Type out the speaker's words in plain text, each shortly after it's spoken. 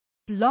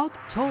Blog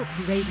Talk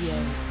Radio.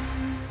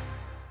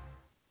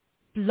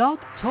 Blog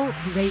Talk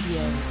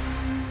Radio.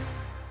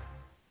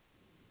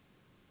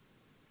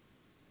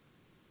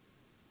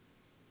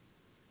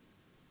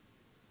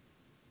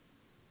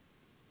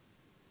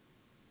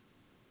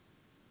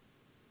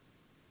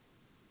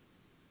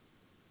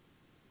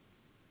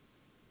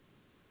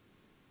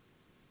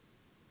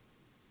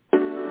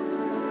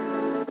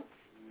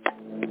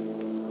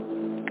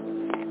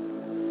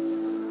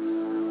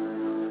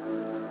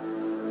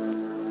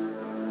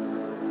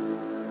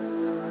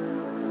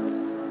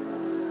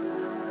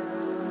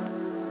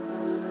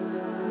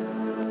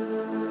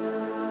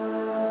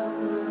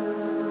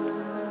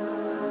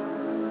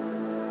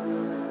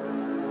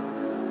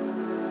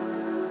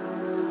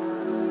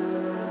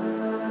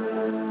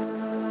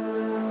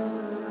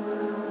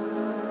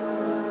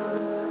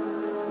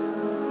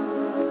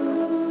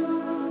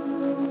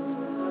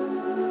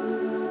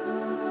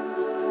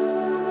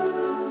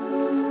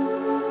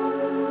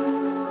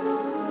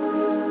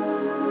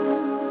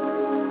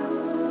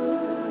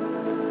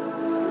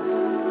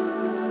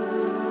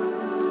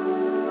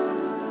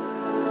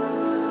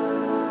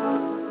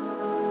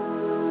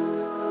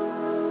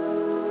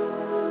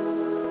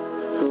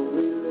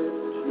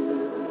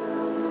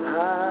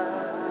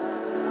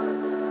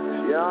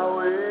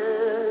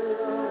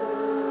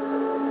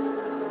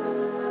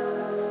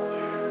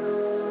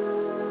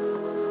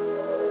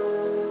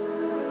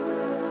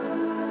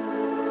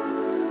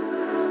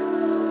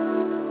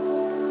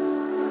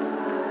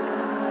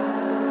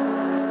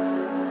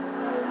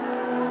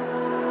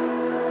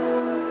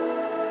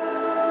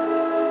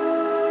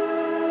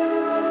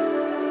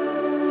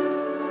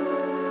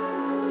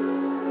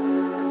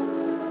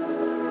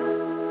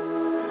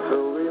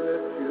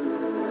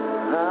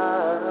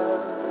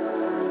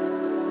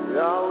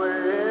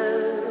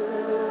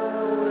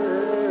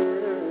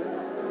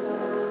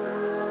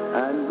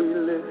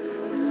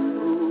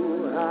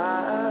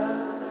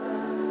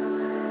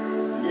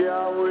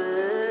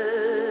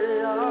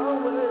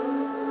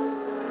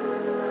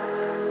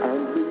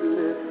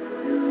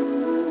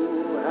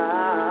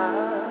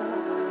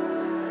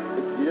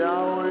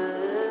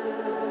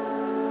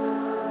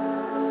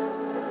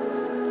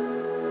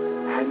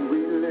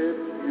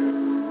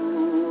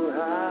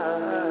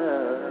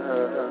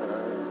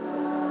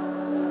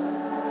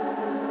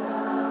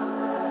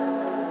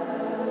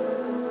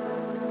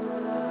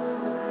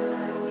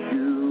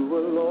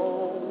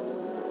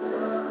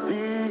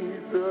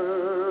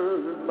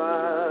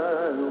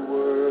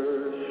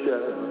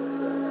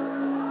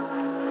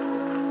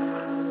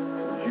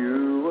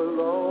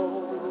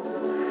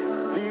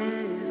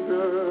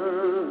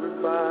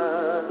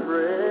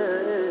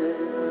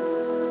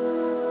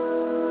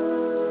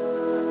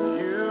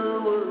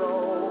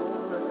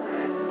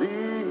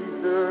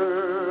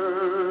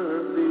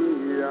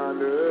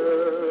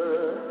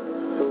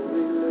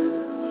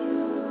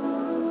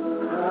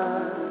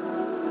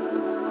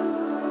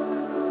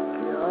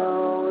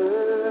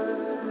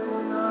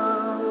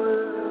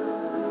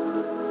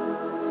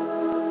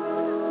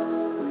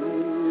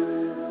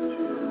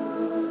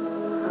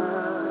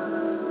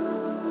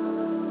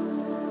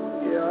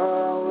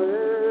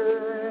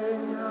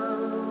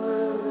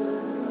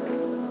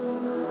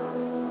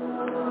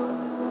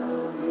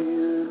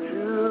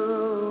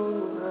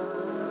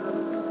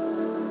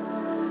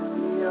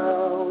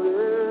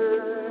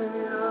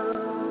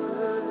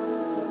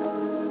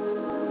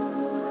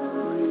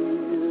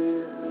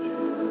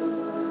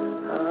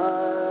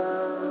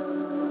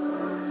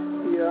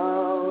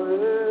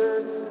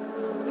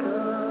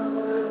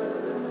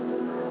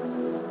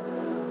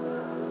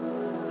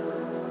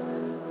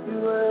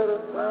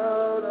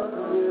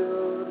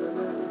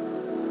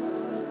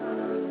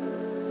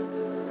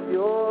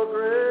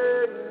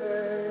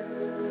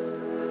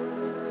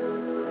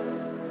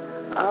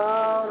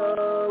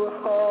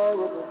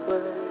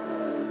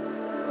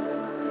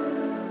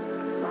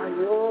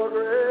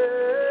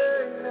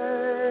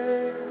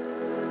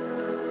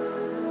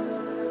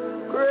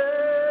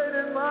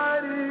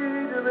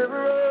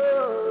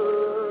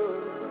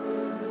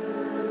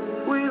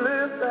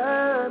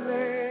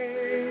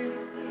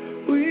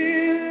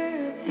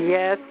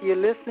 Yes, you're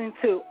listening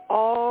to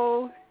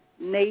All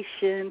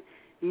Nation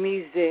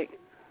Music,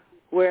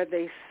 where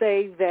they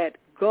say that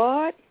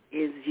God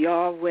is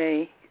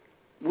Yahweh.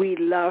 We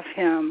love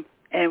him,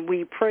 and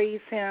we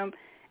praise him,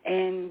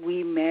 and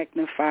we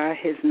magnify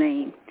his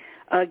name.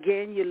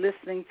 Again, you're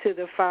listening to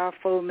the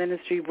Fivefold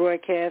Ministry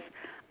broadcast.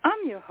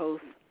 I'm your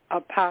host,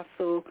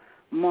 Apostle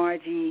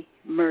Margie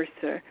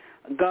Mercer.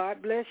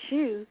 God bless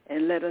you,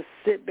 and let us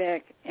sit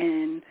back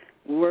and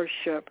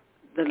worship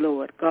the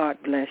Lord. God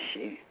bless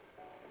you.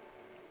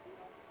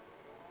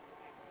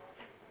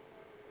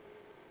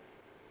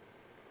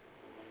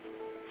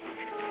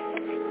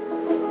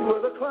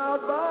 With a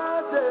cloud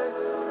by day,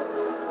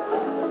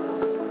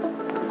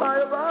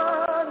 fire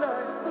by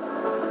night,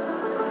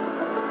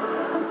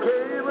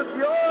 gave us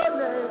your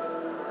name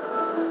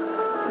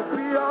to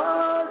be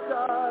our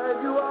guide.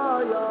 You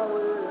are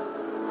Yahweh.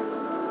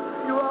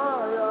 You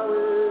are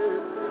Yahweh.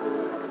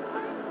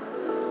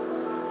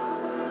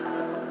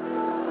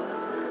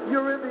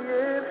 You're in the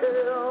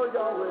inhale,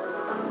 Yahweh.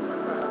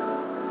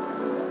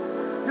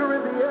 You're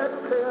in the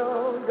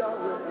exhale,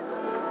 Yahweh.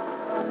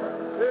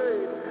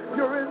 Hey,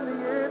 you're in the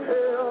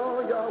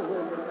inhale,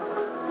 Yahweh.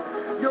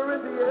 You're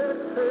in the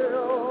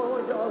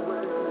exhale,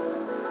 Yahweh.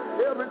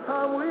 Every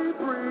time we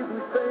breathe, we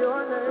say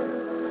your name.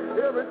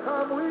 Every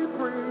time we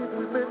breathe,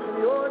 we mention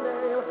your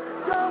name.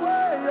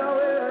 Yahweh,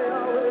 Yahweh,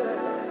 Yahweh.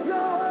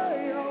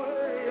 Yahweh,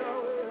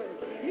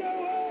 Yahweh,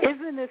 Yahweh.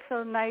 Isn't it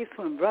so nice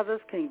when brothers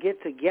can get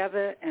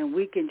together and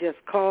we can just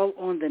call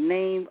on the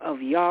name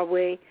of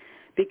Yahweh?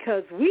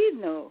 Because we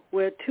know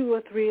where two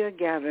or three are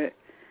gathered,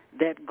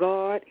 that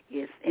God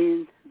is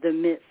in the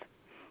midst.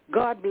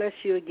 God bless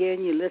you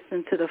again. You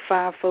listen to the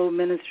Fivefold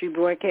Ministry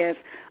broadcast.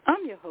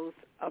 I'm your host,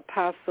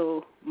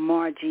 Apostle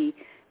Margie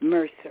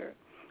Mercer.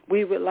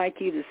 We would like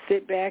you to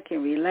sit back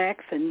and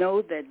relax and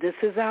know that this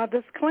is our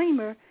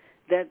disclaimer,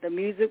 that the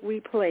music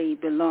we play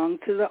belongs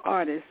to the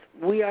artist.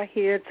 We are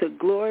here to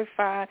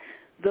glorify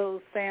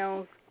those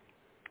sounds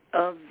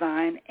of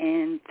Zion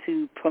and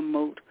to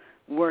promote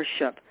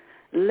worship.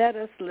 Let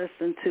us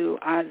listen to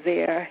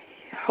Isaiah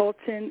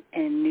Holton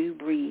and New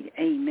Breed.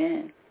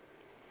 Amen.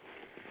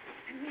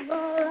 You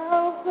are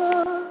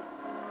Alpha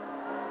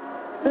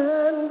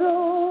and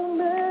Omega.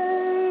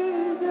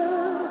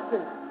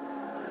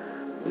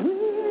 We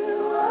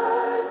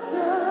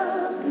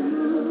worship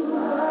you,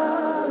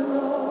 our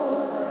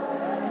Lord.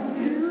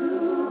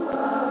 You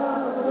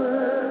are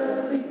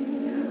worthy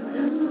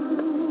to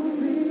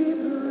be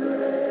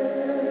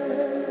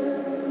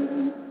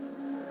praised.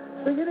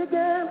 Sing it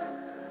again.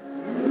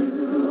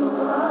 You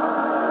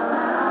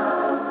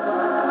are Alpha and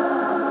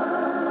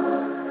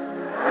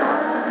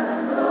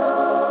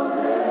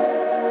Omega.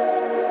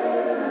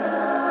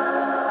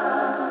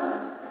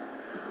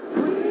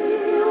 We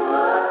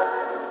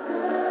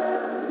worship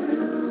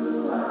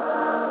you,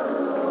 our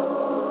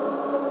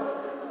Lord.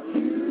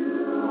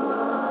 You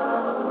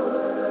are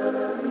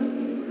worthy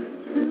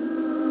to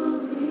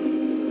be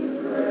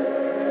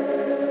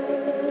praised.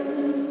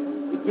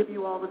 We give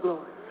you all the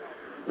glory.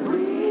 We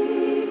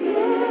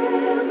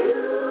give you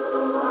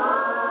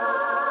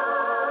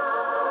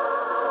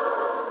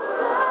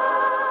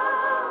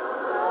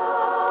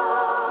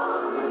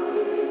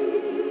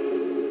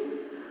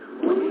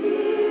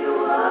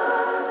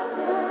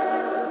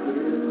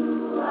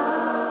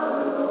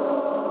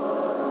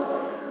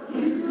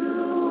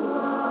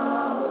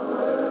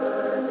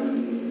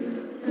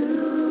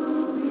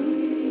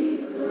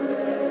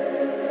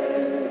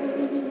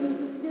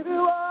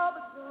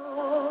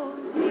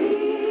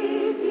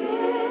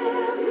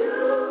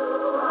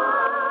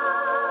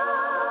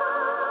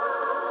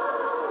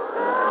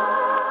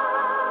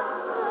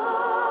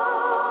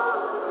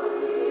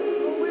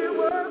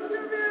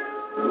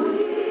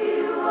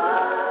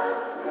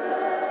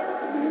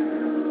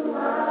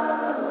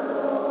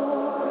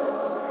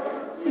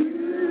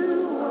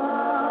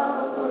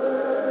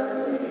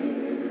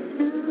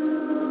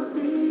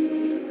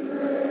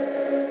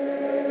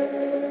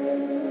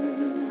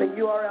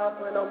you are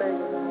Alpha and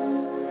Omega.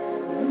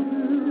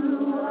 You are Alpha and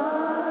Omega.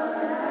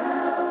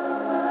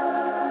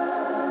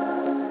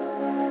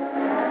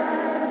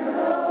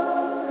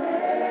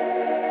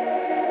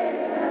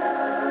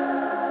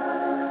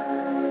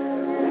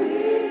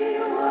 We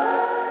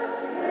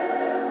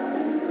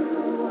worship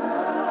you,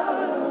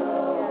 our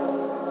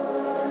Lord.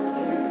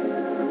 You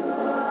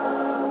are worthy to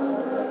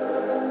be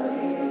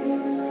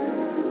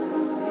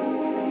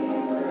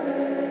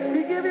praised.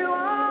 We give you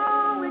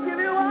all, we give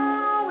you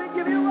all, we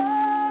give you all.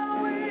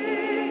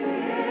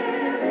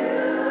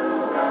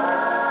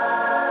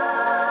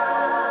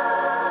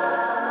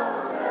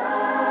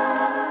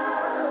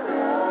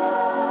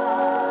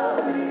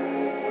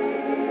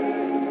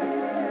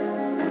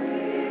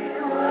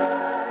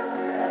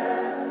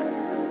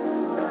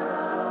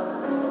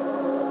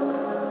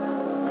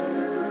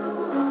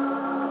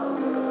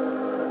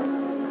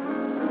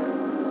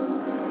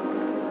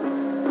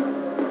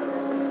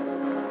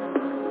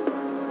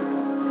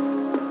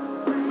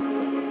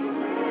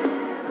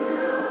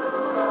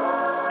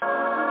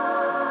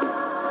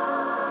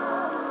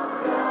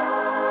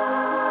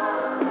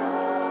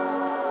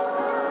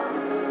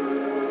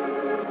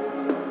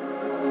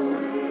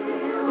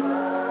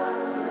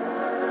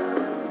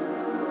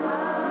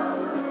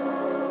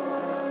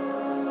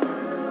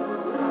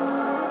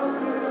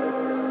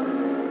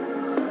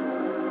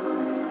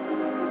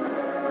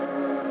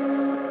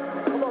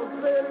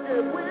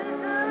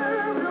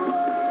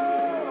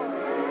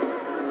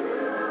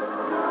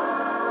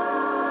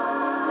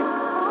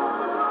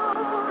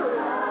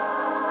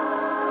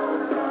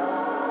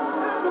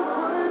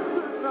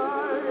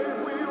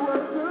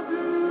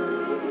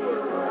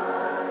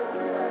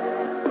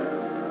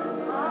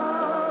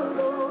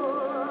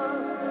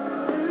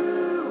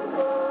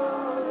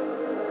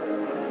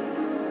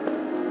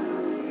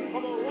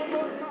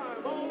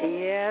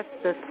 Yes,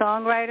 the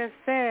songwriter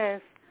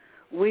says,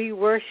 we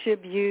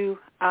worship you,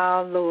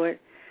 our Lord.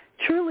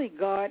 Truly,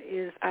 God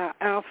is our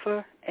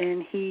Alpha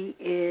and he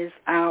is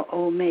our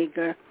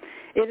Omega.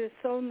 It is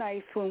so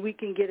nice when we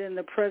can get in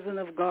the presence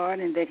of God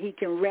and that he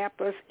can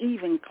wrap us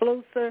even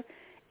closer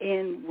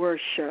in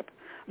worship.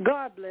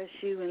 God bless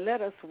you, and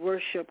let us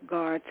worship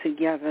God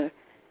together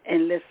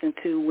and listen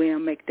to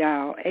William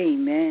McDowell.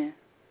 Amen.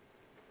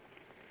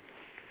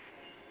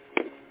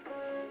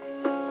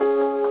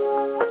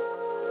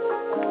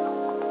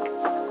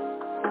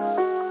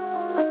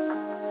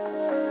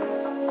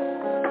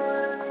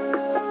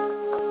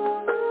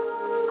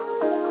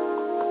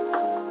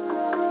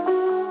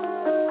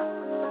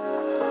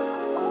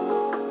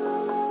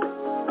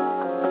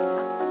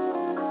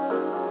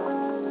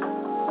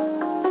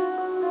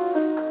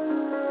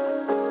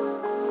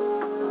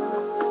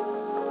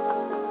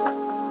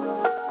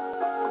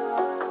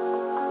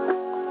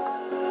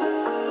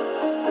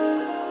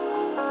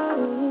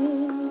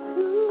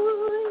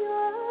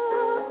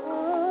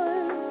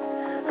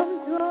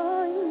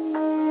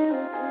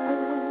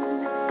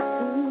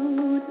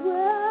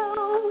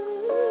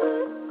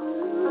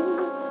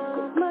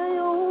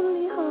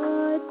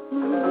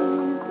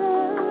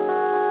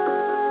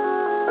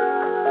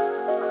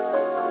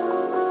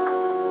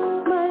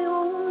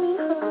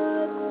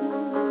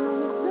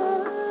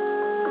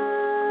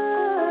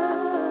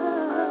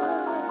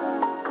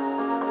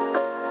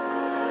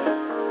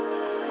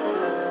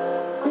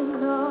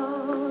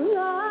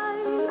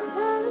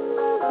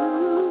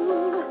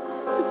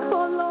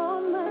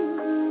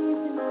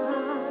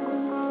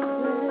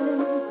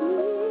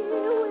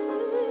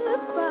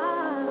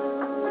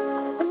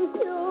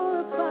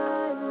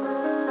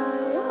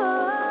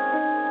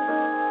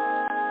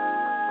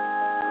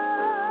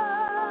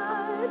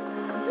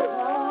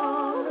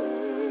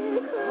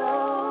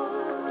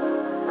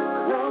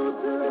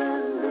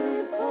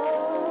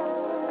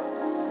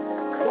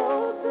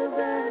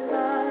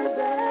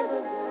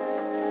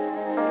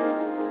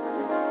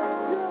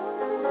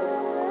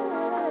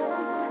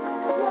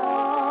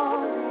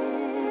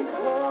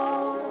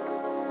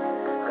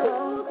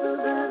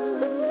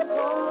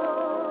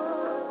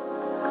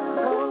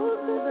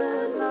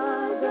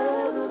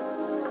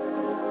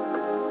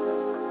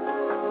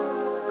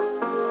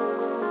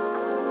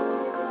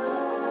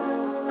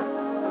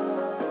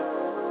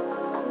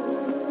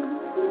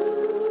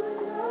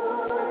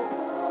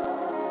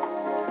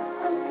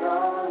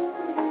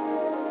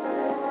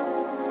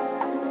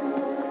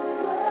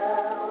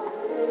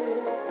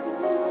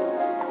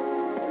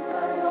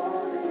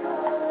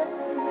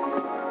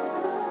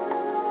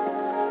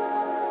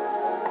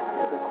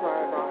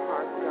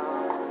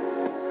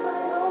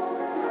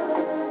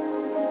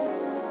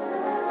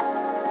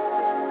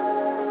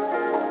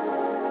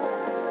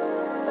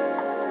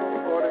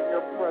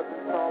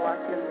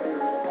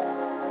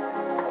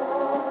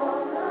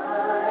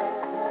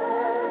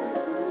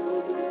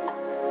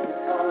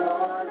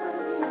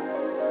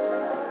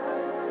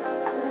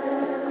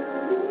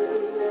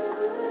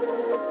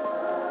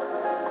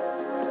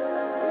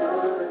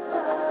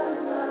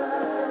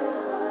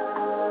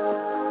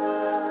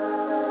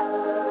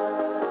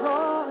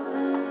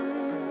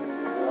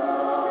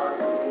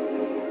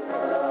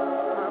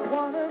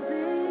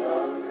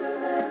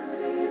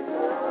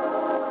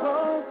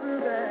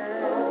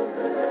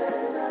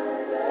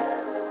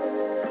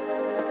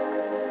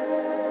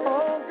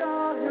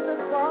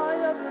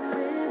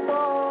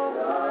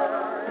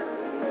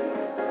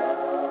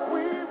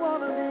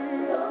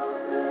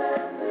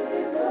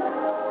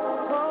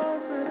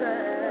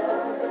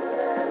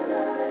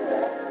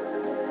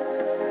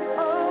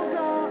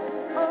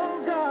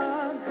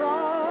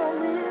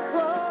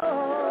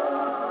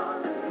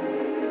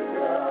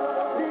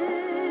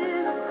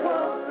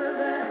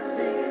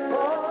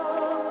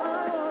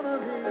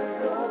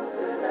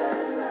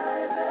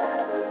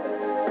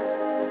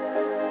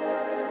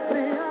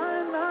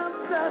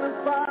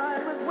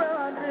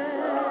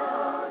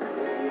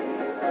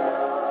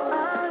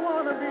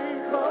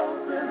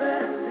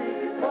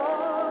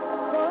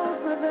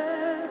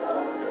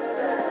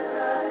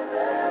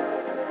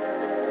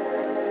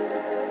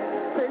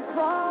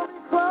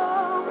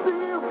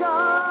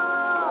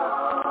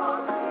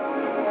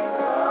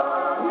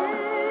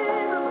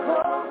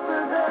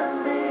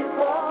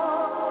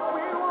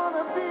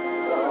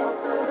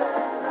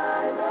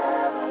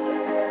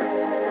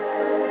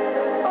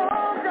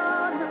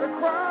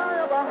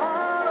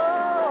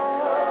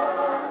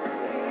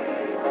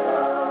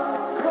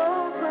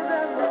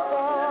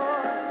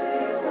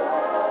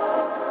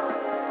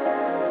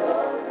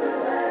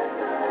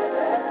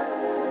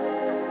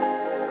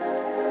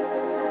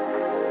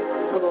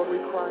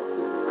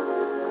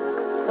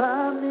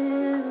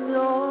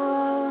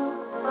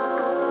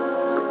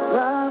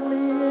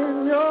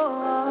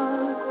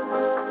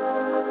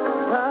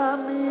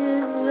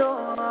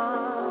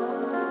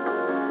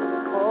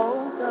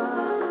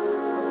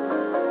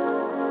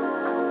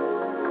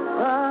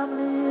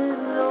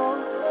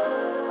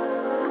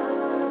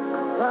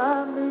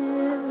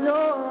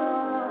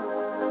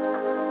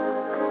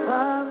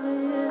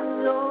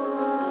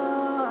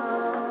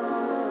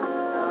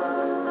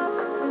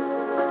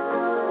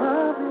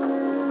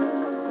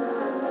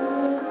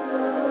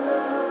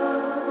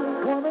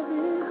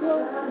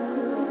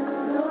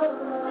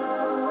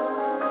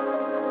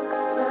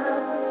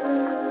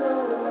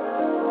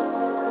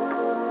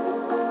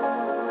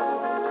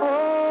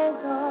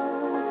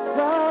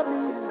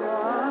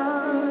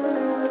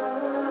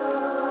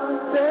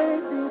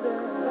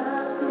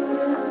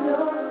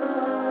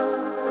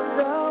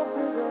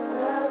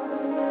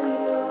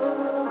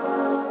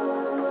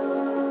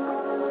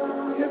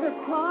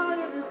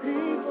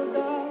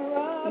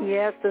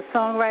 Yes, the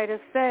songwriter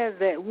says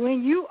that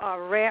when you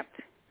are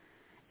wrapped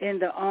in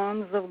the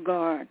arms of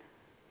God,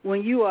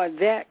 when you are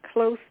that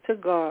close to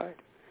God,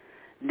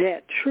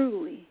 that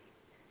truly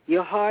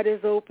your heart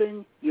is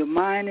open, your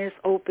mind is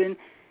open,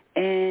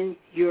 and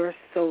your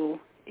soul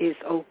is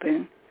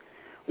open.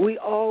 We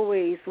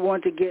always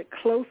want to get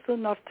close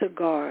enough to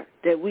God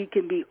that we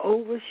can be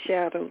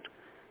overshadowed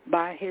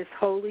by his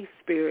Holy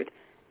Spirit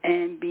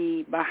and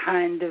be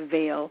behind the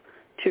veil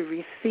to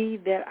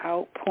receive that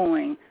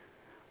outpouring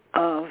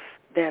of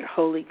that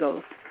Holy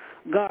Ghost.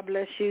 God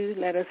bless you.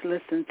 Let us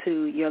listen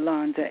to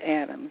Yolanda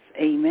Adams.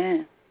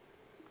 Amen.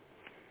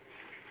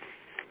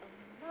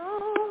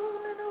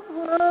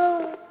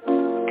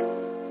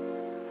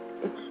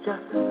 It's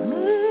just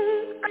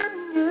me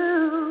and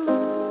you.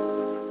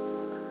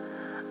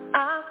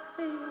 I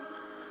feel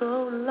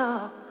so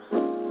lost,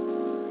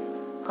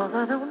 'cause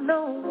I don't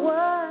know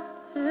what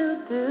to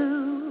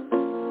do.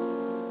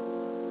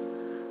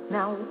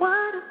 Now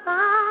what if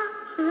I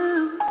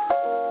choose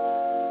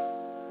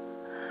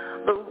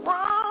the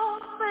wrong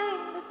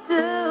thing to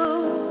do?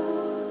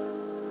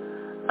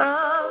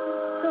 I'm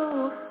so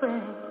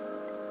afraid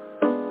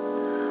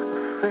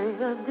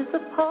of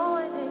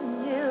disappointing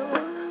you.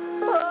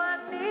 So I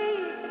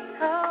need to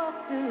talk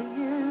to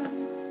you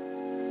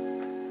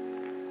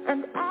and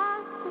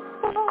ask you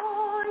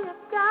for your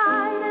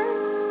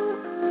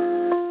guidance,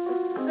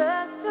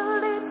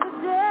 especially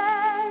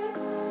today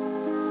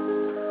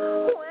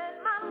when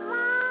my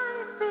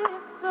life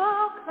is so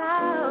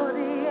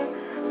cloudy.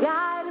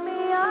 Guide me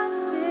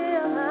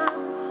until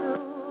I'm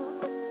sure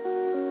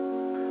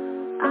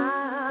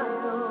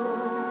I'll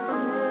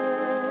open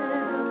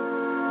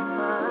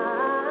my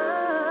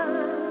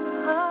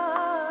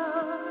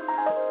heart.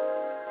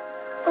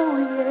 Oh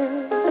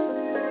yeah.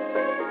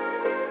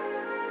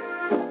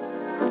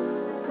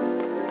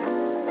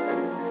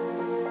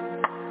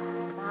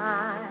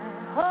 My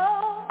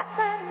hopes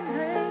and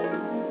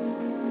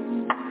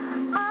dreams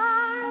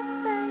are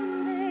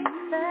fading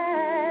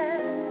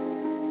fast.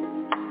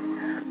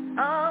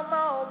 I'm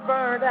all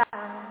burned out.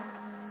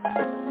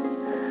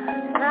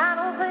 I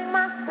don't think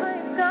my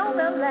strength's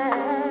gonna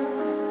last.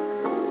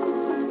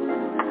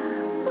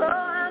 So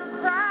I'm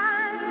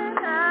crying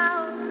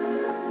out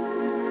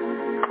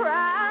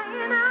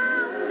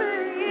to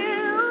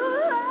you.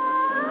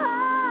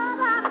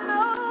 I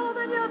know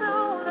that you're the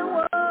only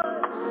one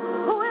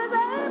who is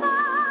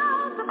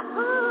able to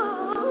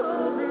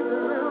pull me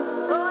through.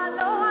 So I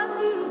know I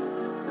need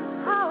to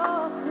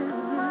talk to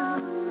you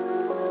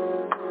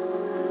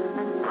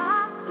and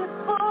ask you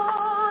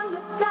for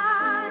your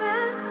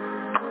guidance,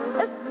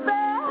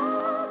 especially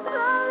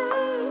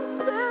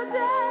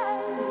today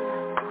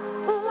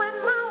when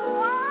my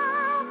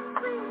world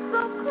seems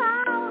so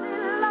cloudy.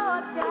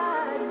 Lord,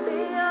 guide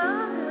me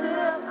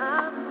until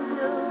I'm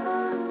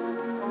sure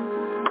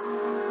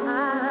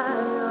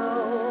I'll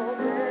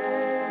open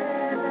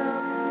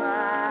up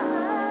my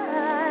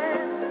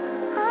eyes.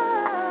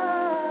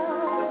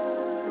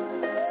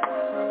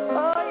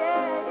 Oh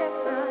yeah, yes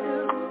I do.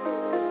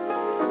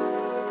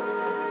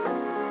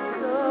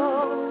 So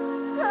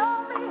show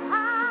me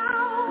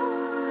how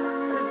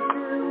to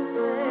do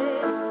things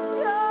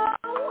your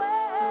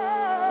way.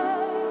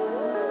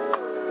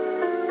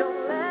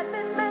 Don't let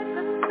me make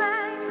the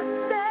same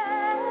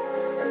mistake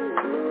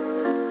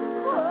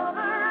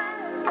over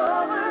and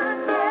over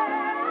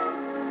again.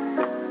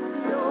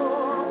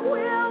 Your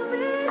will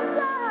be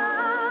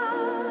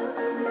done,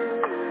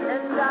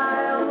 and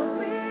I'll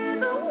be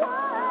the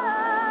one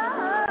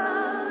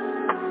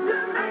to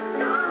make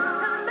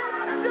sure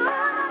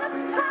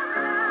it's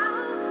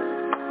found.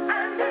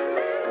 And in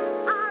me,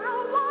 I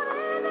don't want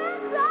any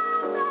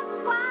doubt. That's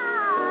why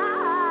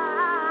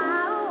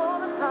I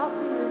wanna talk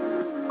to you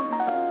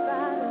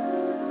about it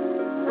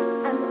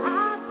and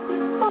ask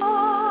you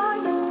for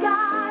your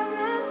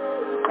guidance,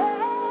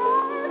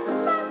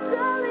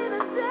 especially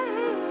today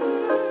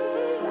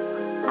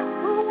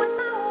when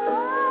my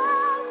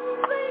world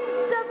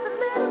seems just a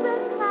little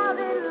bit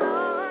cloudy.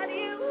 Lord,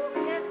 you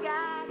can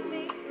guide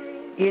me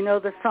through. You know,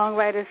 the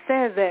songwriter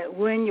says that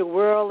when your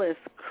world is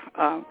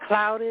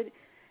clouded,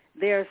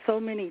 there are so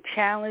many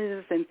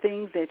challenges and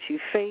things that you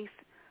face,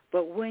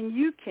 but when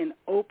you can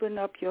open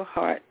up your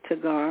heart to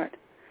God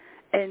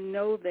and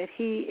know that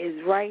he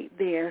is right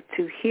there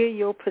to hear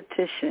your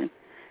petition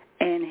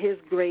and his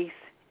grace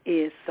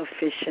is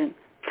sufficient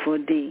for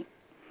thee.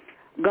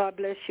 God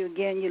bless you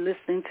again. You're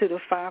listening to the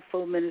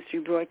Fivefold Ministry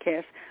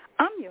broadcast.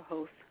 I'm your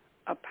host,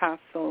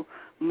 Apostle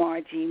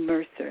Margie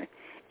Mercer.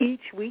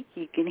 Each week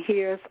you can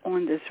hear us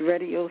on this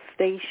radio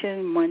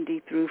station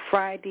Monday through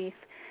Fridays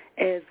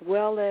as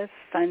well as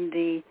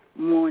Sunday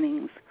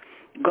mornings.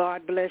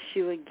 God bless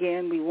you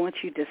again. We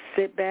want you to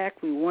sit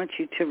back. We want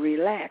you to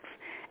relax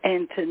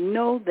and to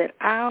know that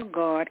our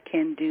God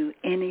can do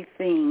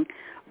anything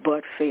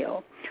but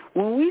fail.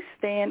 When we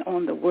stand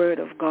on the word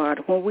of God,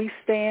 when we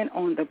stand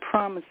on the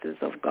promises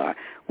of God,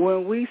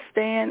 when we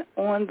stand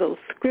on those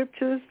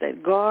scriptures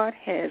that God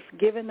has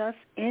given us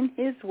in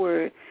his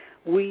word,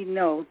 we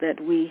know that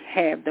we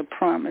have the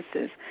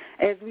promises.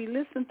 As we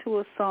listen to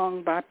a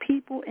song by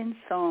People in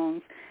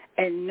Songs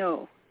and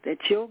know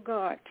that your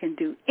God can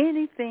do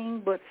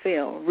anything but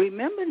fail.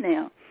 Remember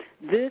now,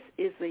 this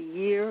is a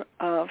year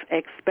of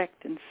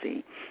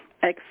expectancy.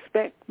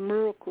 Expect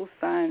miracle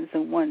signs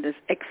and wonders.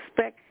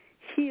 Expect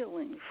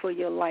healing for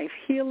your life,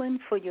 healing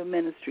for your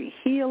ministry,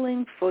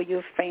 healing for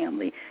your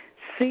family.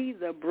 See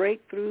the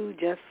breakthrough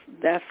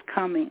that's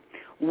coming.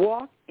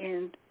 Walk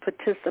in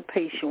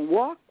participation.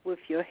 Walk with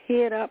your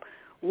head up.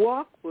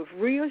 Walk with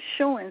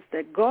reassurance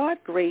that God's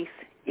grace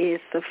is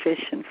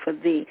sufficient for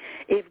thee.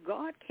 If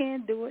God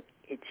can't do it,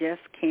 it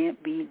just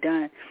can't be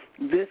done.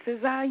 This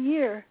is our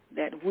year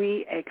that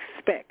we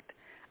expect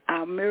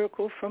our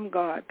miracle from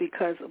God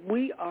because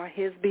we are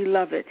his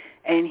beloved,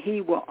 and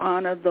he will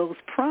honor those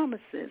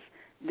promises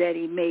that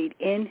he made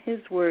in his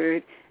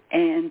word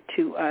and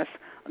to us.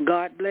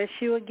 God bless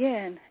you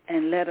again,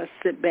 and let us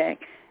sit back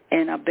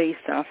and abase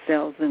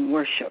ourselves in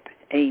worship.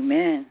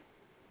 Amen.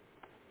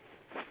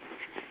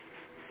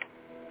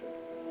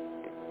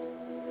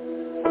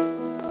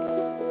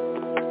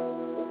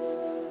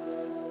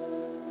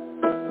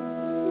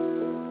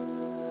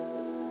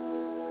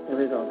 Here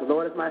we go. The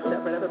Lord is my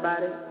shepherd,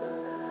 everybody.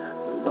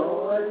 The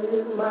Lord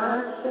is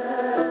my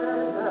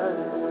shepherd.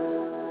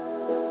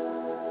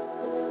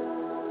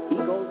 He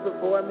goes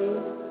before me.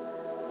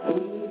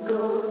 He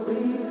goes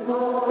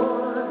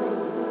before me.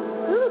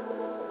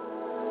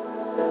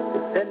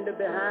 Defender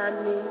behind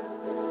me.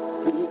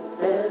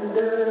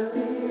 Defender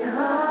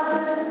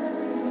behind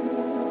me.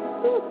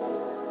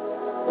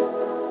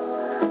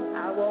 I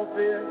won't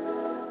fear.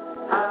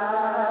 I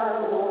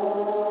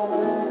won't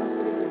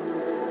fear.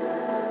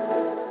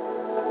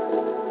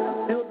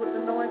 I'm filled with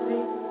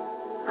anointing.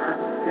 I'm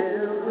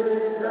filled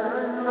with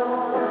anointing.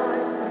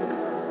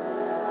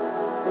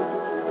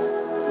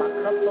 My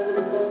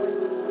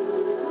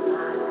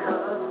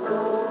cup's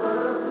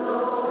overflowing.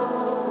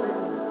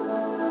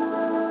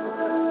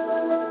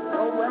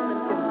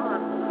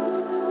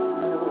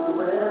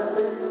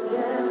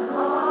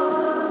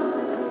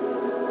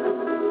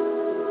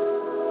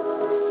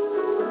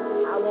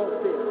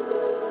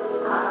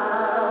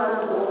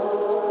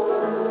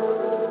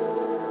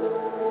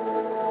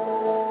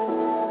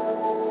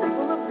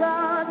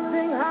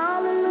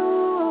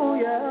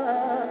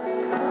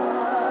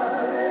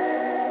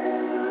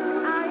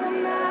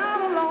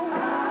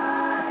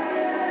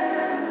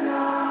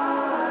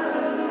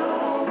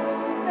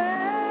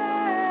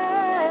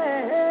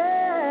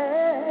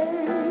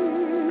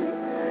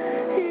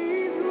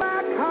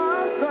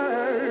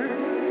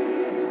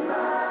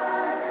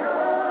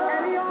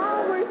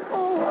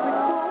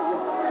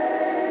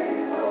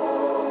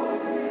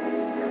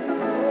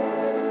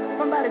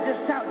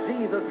 Just shout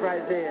Jesus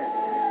right there.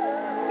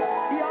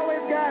 He always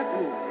guides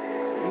me.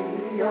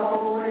 He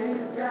always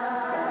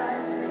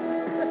guides me.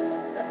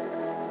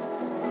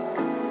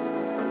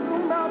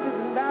 Through mountains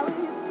and valleys.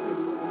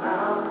 Through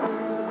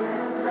mountains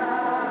and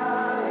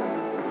valleys.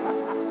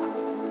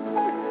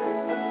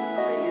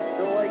 His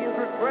joy is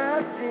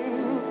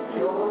refreshing.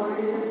 Joy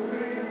is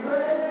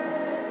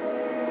refreshing.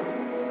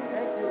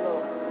 Thank you,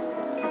 Lord.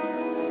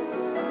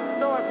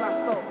 Restores my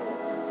soul.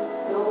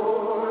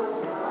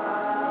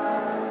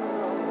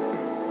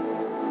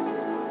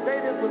 Say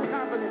this with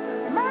confidence.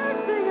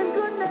 Mercy and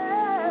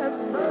goodness.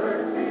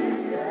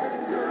 Mercy and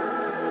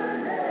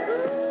goodness.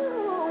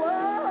 Ooh,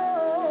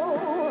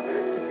 oh,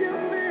 give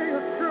me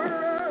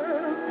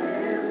assurance.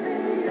 Give me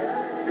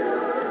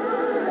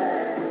assurance.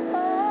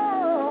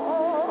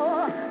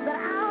 Oh, that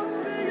I'll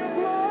see your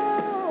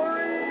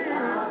glory.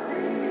 I'll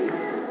see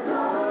his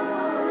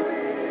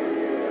glory.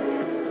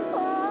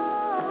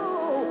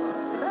 Oh,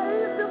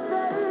 face to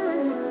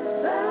face.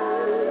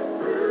 Face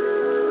to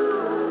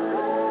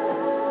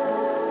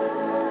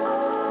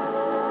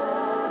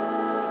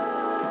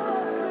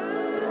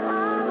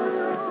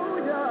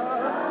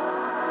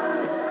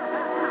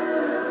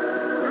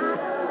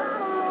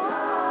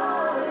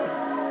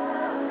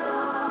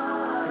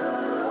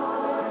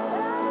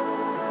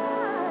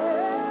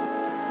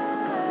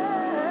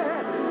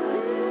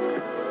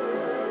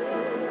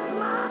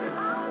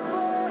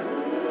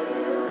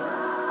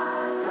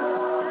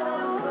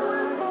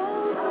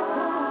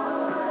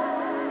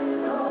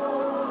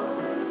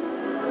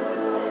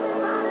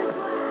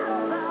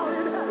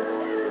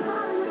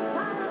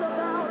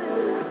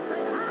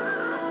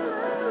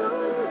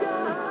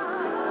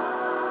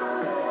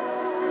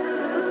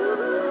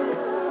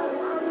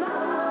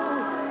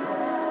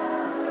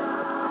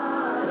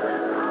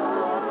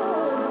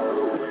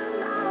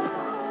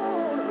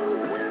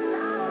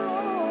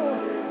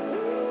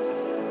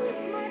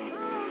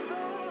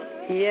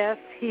Yes,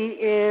 he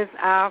is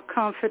our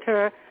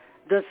comforter.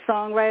 The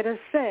songwriter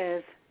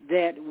says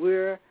that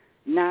we're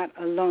not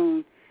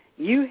alone.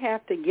 You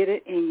have to get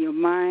it in your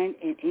mind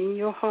and in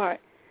your heart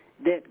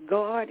that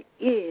God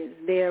is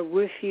there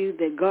with you,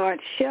 that God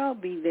shall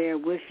be there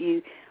with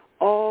you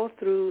all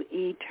through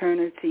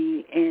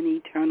eternity and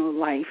eternal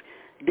life,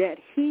 that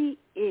he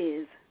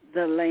is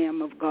the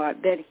Lamb of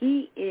God, that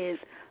he is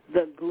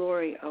the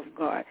glory of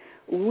God.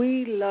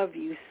 We love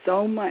you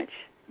so much,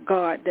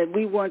 God, that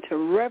we want to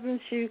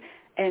reverence you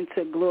and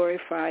to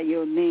glorify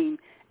your name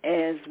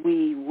as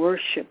we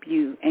worship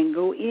you and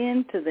go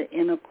into the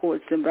inner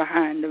courts and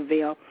behind the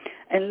veil.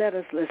 And let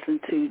us listen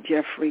to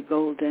Jeffrey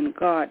Golden.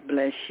 God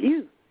bless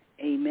you.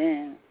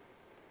 Amen.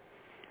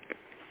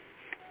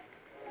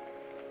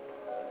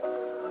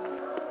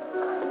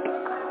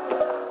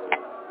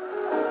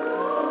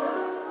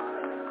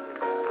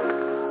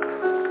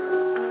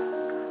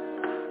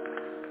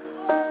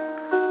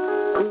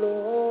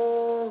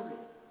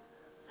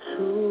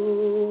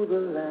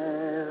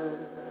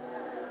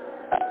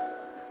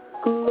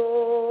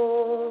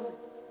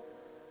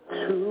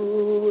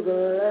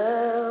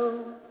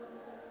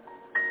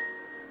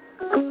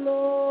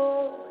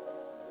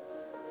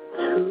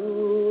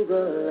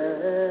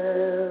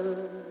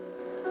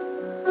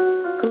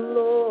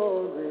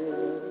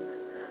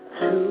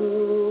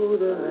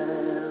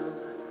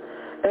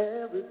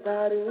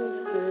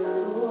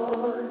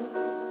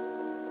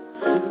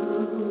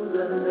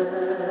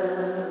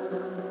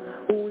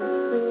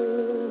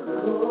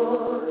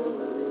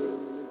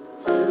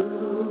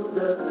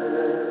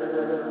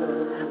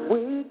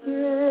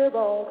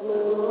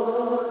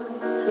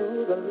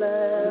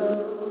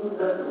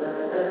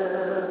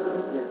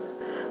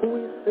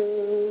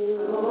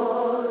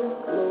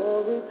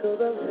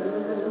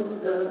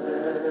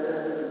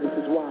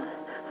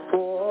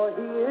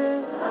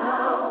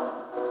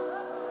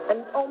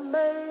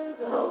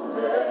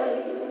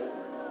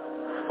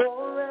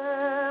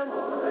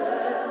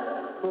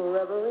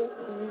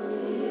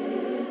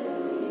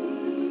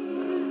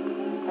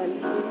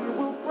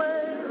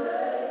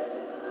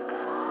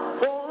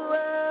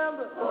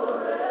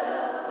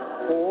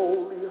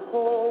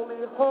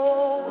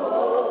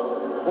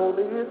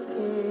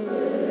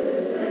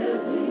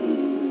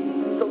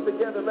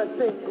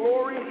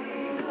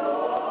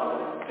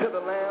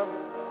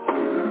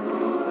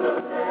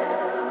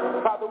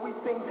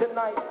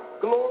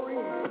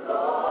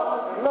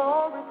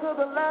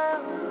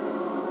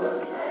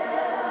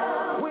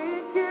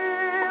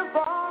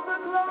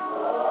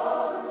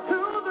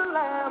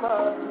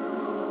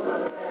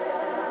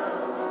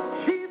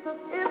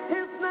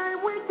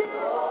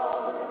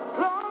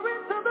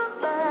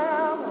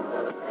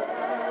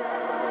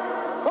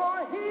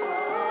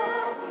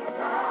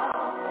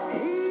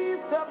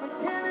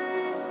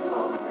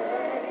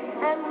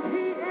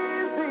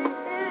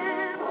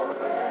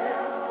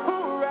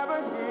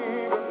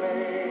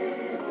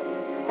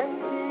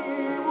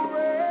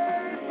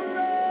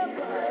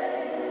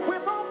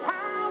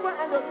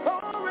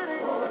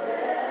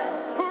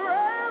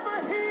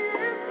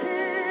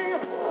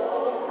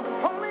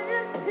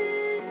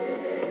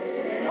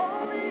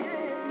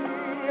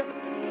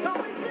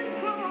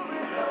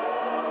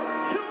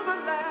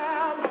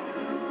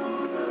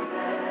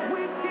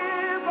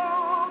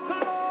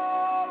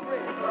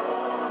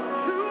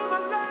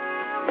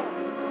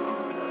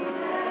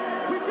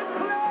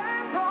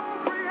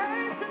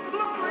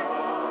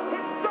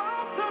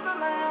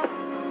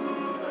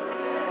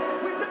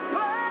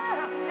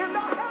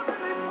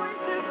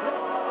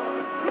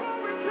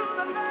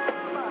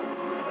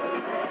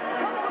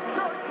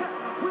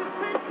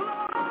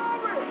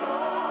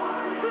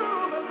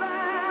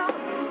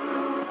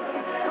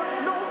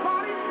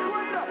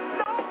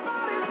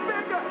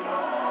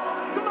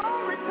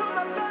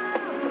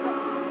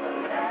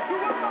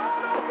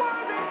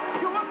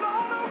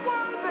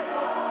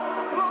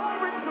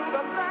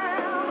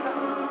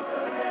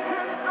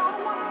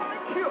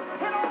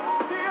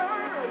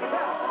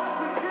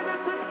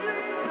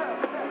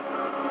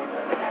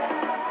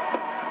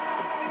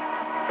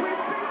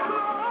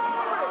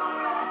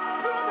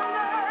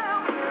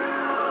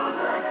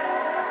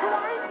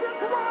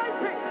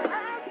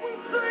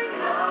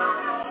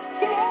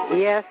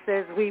 Yes,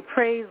 as we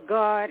praise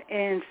God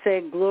and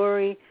say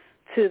glory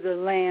to the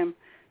Lamb,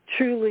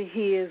 truly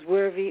he is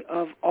worthy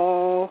of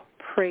all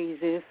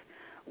praises.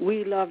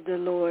 We love the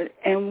Lord,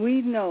 and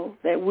we know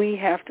that we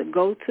have to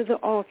go to the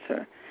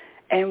altar,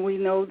 and we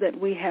know that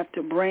we have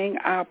to bring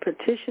our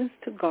petitions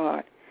to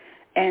God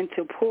and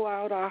to pour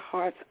out our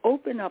hearts,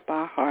 open up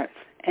our hearts,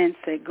 and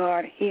say,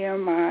 God, hear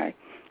my,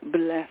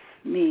 bless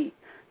me.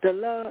 The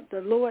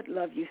Lord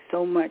loves you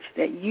so much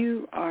that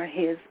you are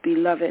his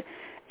beloved.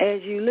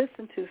 As you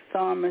listen to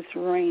Psalmist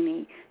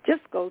Rainey,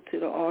 just go to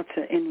the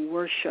altar and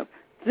worship.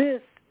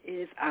 This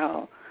is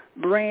our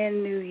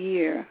brand new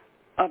year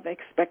of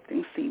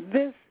expectancy.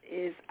 This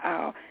is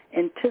our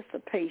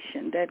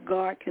anticipation that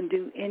God can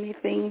do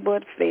anything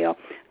but fail.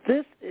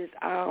 This is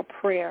our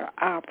prayer,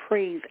 our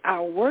praise,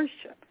 our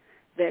worship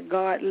that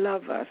God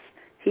loves us.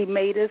 He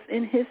made us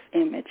in his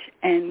image,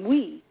 and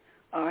we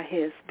are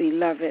his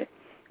beloved.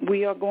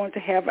 We are going to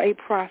have a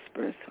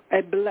prosperous,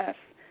 a blessed,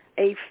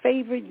 a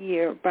favored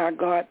year by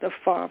God the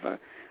Father,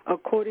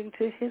 according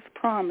to his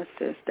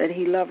promises that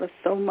he loved us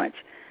so much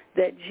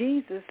that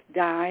Jesus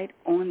died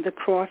on the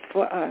cross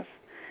for us.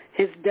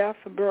 His death,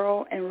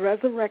 burial, and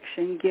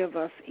resurrection give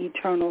us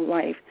eternal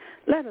life.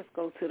 Let us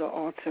go to the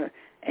altar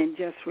and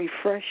just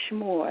refresh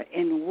more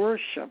in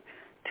worship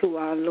to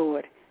our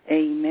Lord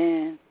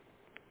Amen.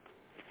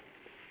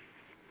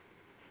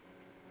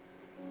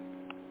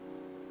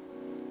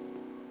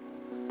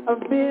 I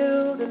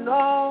build an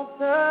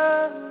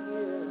altar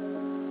here,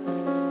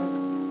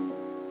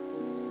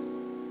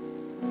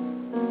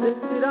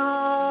 lifted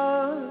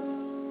on,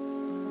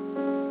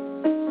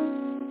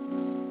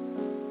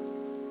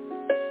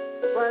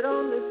 right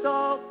on this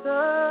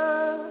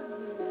altar,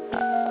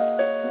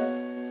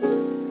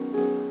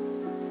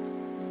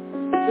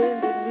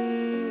 bended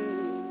knee,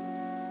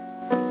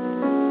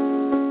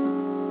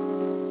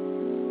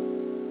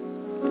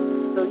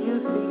 so you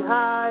see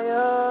high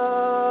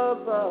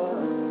above.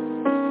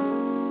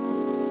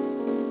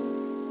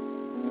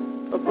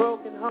 A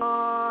broken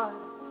heart,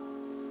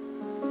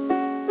 you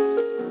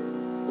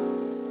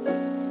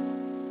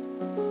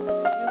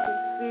can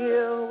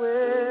feel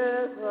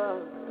with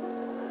love.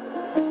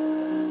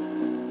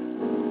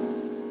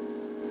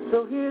 So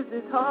here's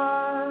this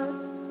heart,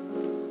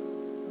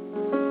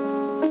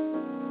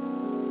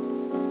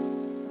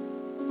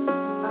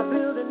 I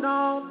build an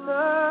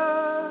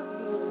altar.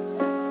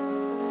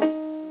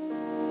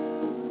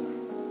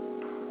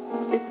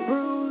 It's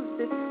bruised,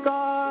 it's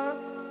scarred.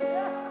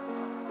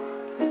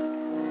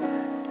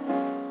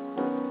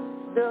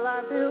 Till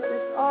I built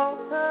this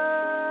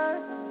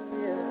altar,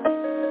 yeah.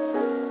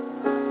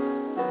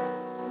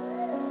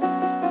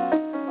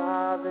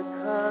 Father,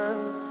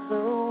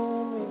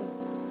 consume me,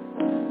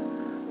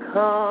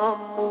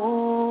 come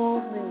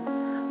move me,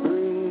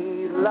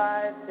 breathe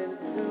life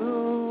into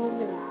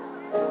me,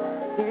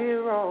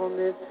 here on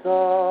this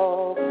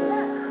altar.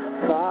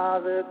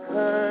 Father,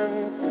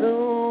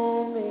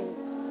 consume me,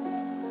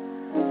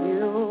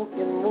 you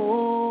can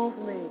move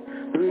me,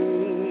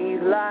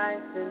 breathe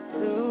life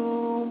into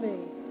me,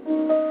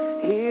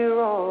 here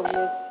on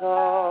this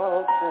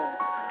altar.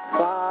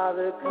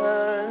 Father,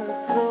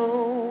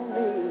 consume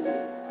me,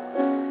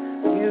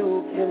 you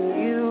can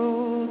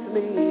use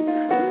me,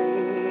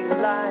 breathe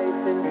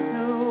life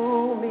into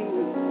me,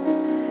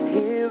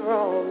 here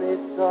on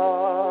this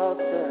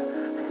altar.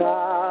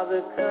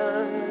 Father,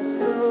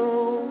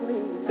 consume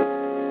me,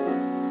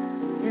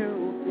 you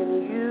can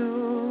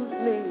use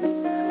me,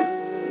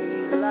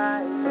 breathe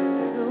life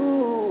into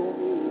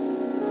me,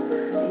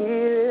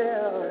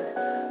 here.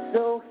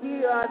 So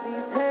here are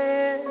these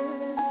hands,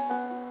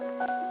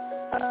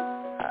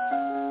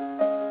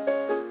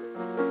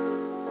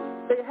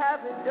 they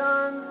haven't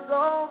done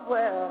so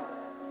well,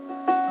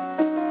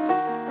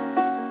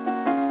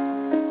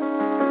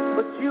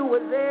 but you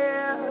were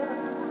there,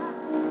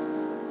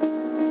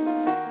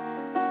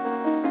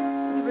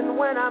 even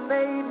when I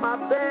made my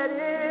bed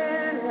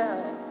in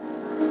hell.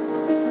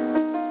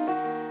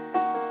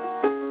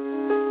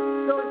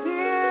 So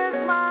here's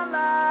my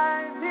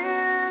life,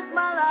 here's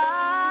my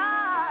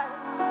life,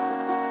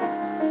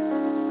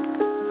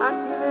 I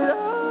give it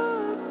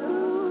all to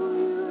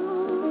you.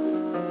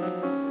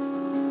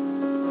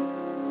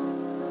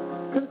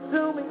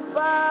 Consuming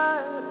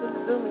fire,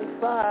 consuming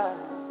fire.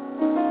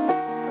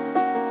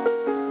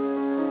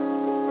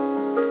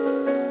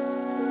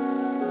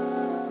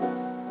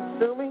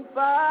 Consuming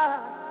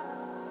fire.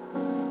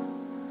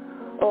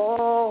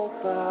 Oh,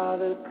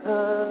 Father,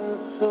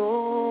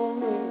 consume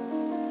me.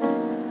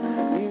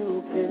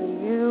 You can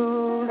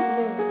use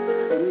me,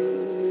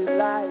 breathe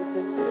life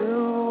into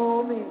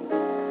me,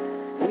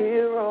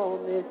 here on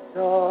this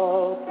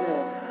altar.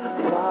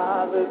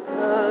 Father,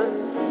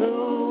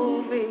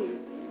 consume me.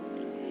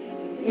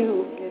 You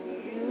can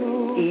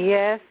use me.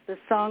 Yes, the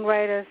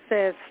songwriter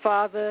says,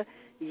 Father,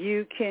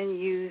 you can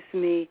use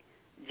me.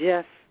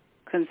 Just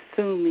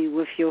consume me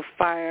with your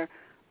fire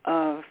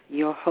of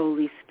your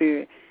Holy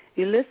Spirit.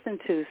 You listen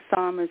to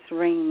Psalmist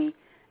Ramey,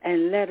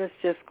 and let us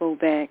just go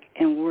back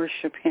and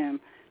worship him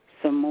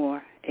some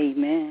more.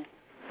 Amen.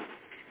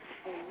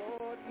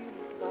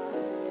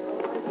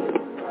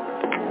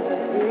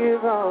 Here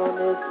on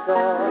this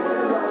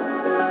altar,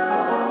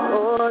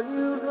 oh,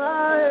 you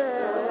my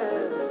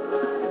hand.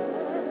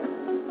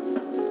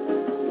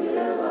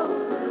 Here on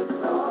this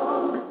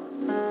altar,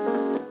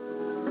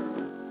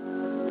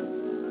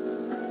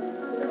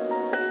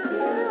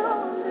 here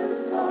on this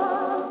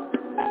altar,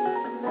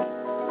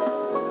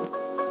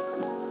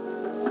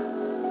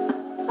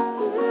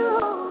 here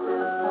on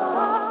this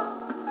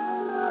altar,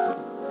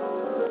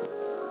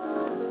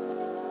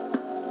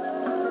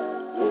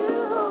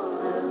 here on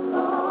this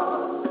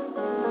altar.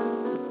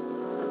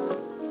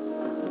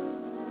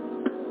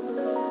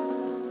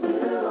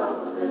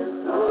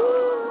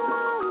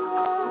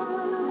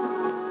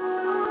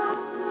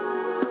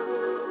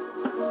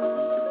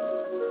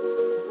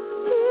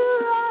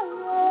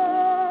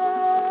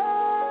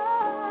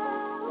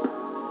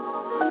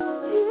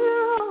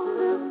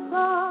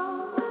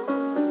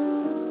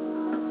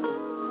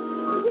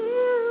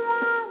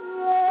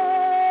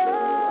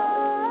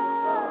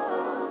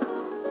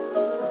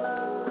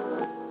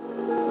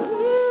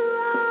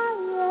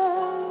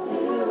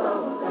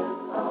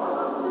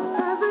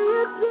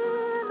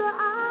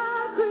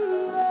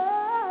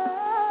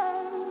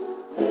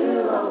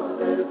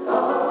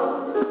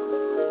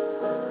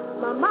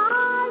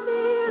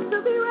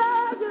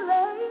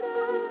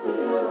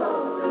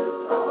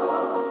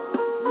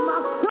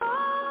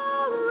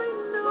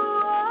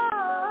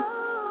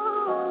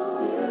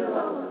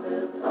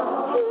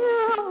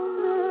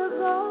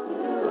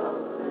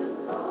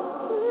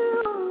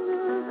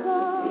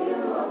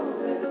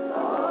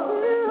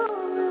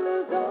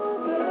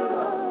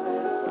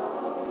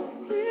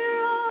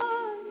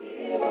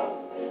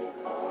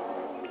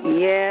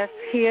 Yes,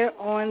 here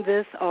on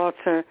this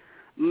altar,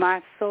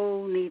 my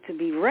soul needs to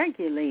be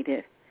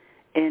regulated,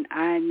 and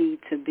I need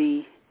to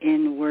be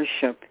in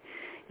worship.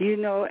 You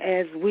know,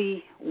 as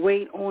we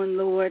wait on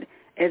Lord,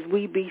 as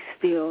we be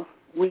still,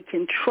 we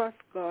can trust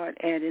God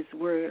at his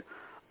word.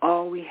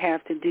 All we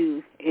have to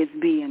do is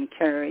be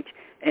encouraged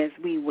as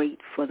we wait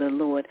for the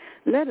Lord.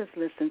 Let us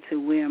listen to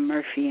William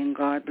Murphy, and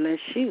God bless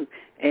you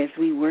as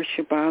we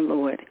worship our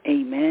Lord.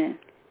 Amen.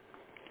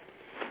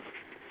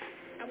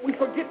 And we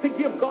forget to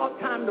give God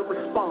time to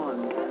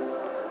respond.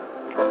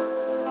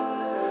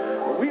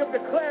 We have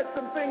declared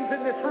some things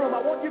in this room.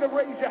 I want you to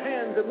raise your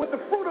hands, and with the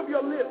fruit of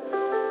your lips,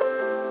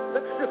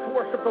 let's just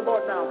worship the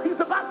Lord now. He's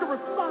about to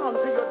respond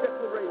to your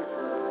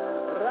declaration.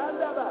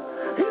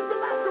 He's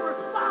about to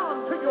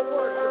respond to your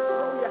worship.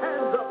 Throw your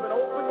hands up and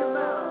open your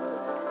mouth.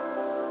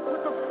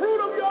 With the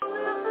fruit of your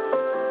lips.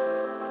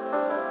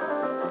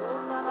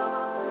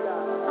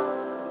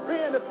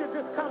 Ben, if you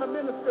just kind of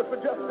minister for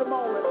just a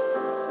moment.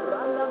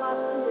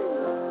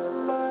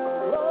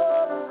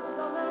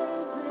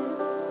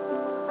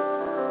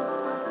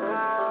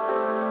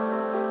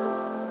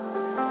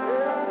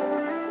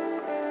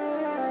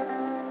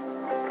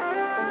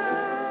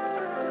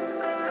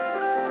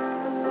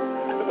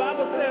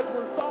 Says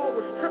when Saul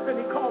was tripping,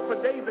 he called for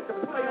David to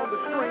play on the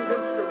stringed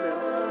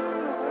instrument.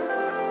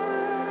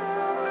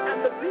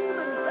 And the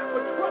demons that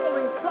were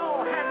troubling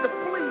Saul had to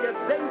flee as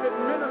David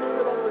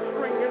ministered on the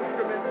stringed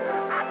instrument.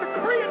 I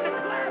decree and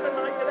declare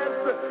tonight that as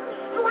the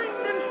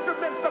stringed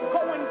instruments are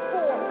going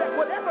forth, that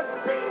whatever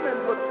demon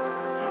was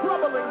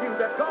troubling you,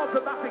 that God's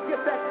about to get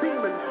that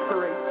demon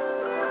straight.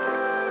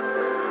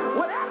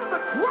 Whatever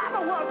the drama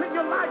was in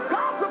your life,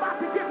 God's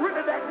about to get rid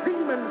of that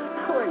demon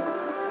straight.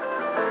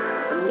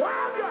 And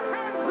while your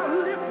hands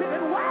are lifted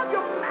and while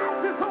your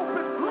mouth is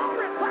open,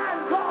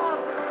 glorifying God,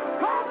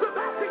 God's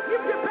about to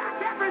give you back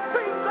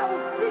everything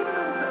those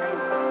demons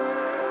ate.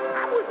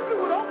 I wish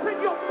you would open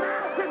your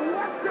mouth and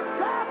worship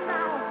God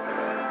now.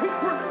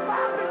 He's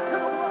responding to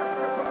the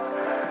worshiper.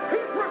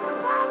 He's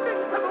responding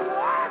to the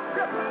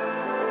worshiper.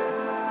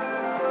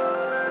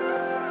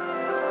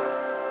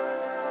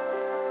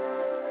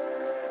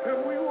 And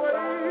we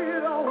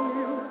wait on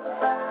you.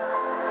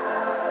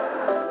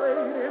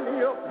 Wait in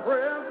your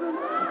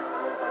presence.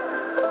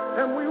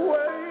 And we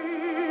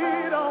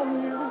wait on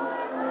you.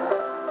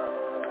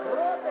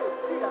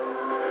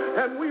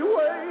 And we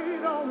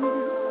wait on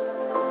you.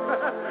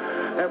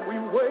 And we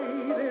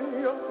wait in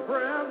your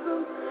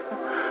presence.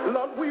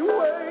 Lord, we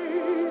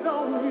wait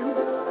on you.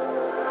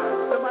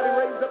 Somebody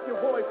raise up your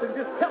voice and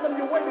just tell them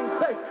you're waiting.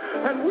 Say,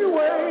 and we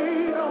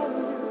wait on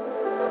you.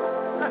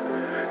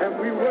 And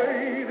we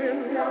wait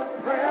in your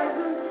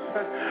presence.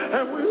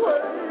 And we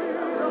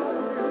wait on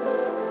you.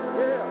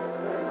 Yeah.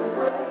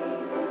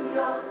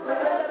 Say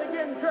that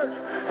again, church.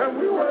 And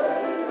we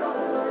wait on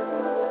you.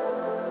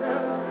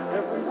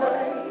 And we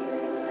wait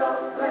in your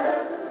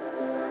presence.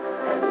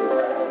 And we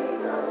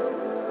wait on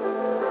you.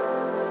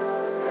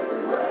 And we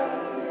wait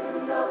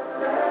in your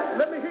presence.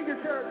 Let me hear you,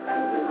 church.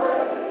 And we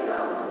wait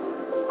on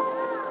you.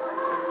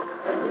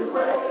 And we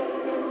wait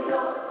in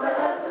your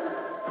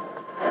presence.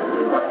 And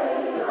we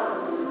wait on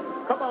you.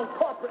 Come on,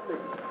 corporately.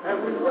 And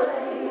we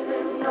wait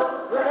in your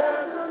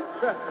presence.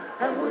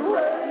 And we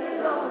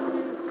wait on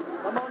you.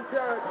 Come on,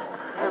 church.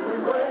 And we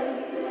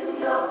wait in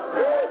your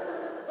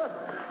presence.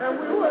 And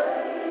we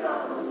wait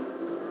on you.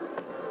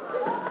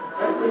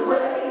 And we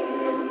wait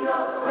in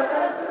your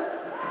presence.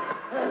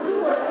 And we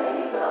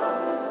wait on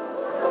you.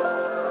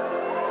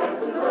 And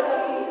we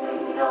wait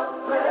in your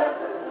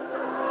presence.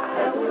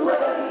 And we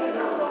wait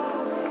on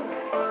you.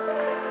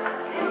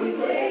 And we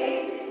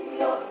wait in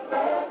your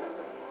presence.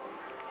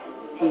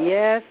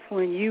 Yes,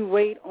 when you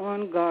wait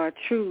on God,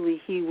 truly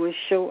he will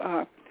show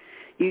up.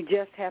 You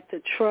just have to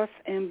trust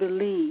and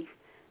believe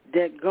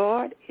that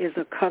God is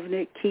a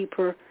covenant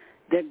keeper,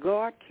 that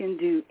God can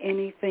do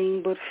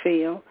anything but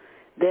fail,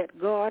 that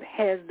God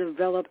has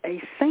developed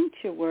a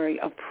sanctuary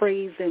of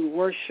praise and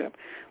worship.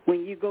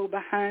 When you go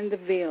behind the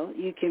veil,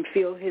 you can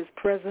feel his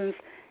presence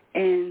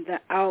and the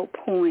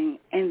outpouring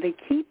and the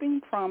keeping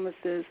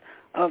promises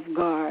of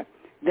God,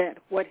 that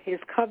what his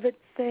covenant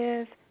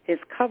says,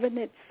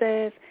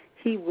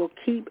 he will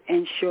keep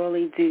and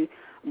surely do.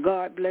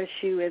 God bless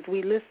you as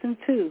we listen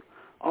to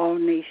All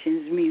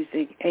Nations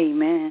Music.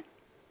 Amen.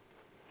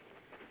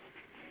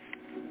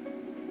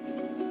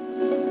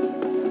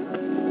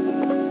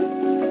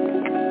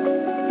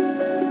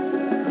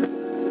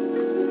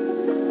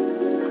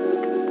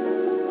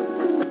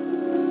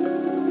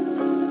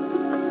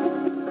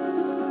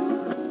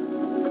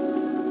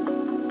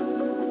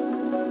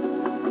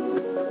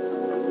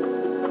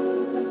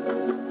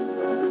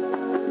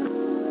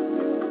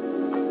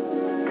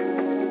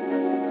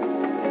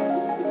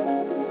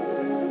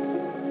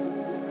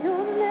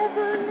 You'll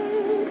never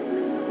leave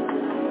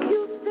me.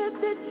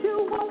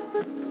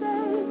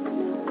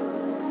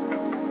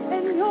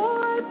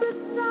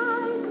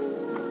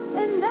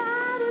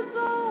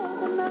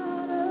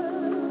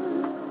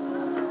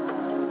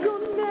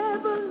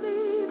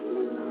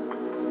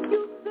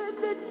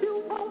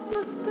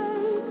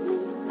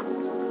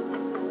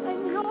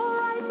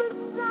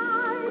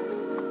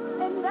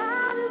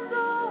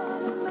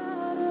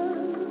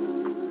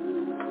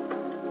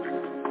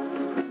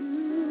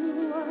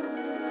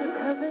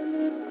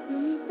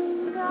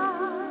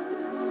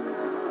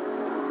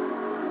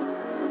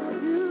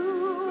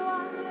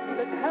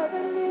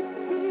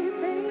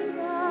 covenant-keeping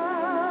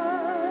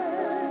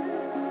God.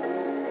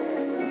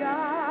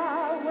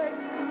 Yahweh,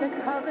 the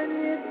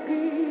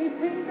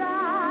covenant-keeping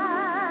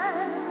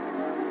God.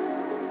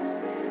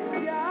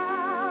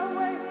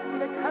 Yahweh,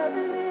 the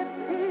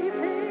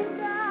covenant-keeping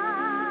God.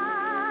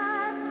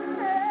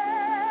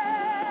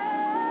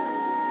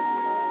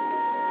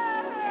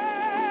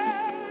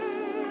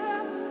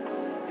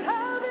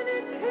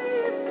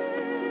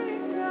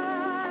 Covenant-keeping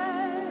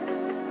God.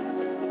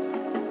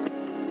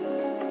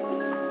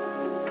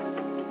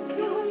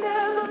 You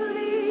never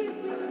leave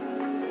me.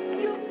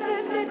 You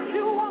said that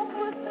you won't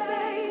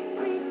forsake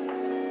me.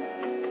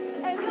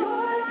 And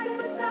you're right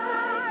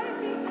beside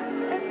me.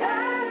 And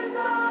that is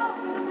all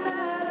that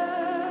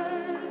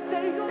matters.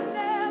 Say you'll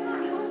never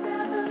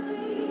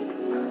leave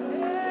me.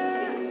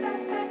 Yeah. You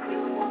said that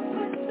you won't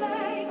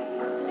forsake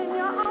me. And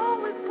you're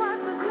always by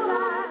my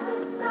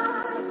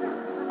side.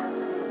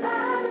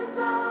 That is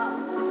all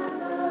that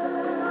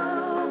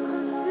matters.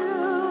 'Cause you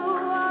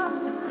are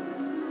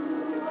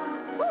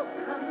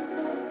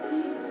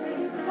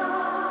covenant-keeping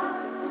God.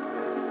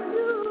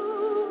 You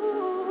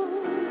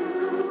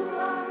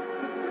are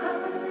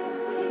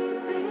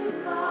covenant-keeping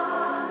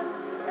God.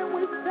 And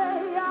we say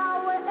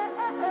Yahweh,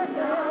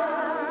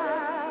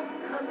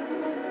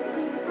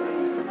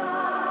 covenant-keeping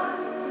God.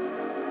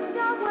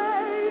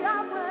 Yahweh,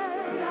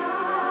 Yahweh,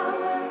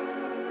 Yahweh,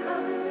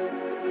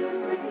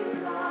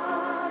 covenant-keeping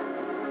God.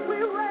 We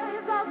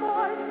raise our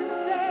voice and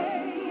say,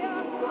 You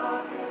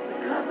are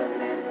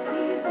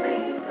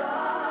covenant-keeping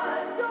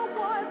God. Your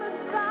voice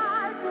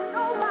beside you,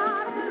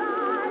 nobody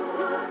like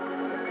you.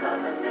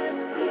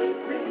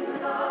 Covenant-keeping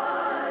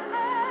God.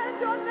 And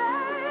your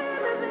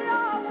name is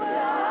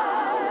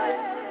Yahweh.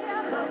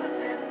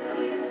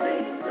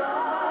 Covenant-keeping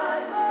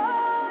God. Oh,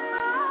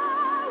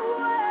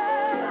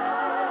 Yahweh.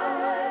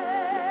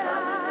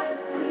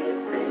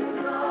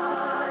 Covenant-keeping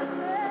God.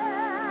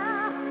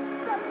 Yeah.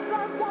 The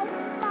sun won't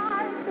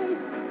smite me,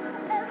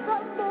 and the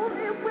moon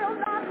it will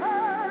not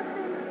hurt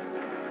me.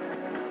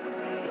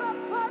 The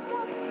blood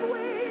won't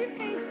sweep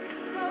me.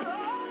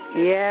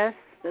 Yes,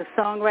 the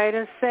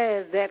songwriter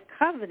says that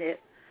covenant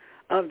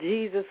of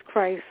Jesus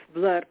Christ's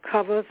blood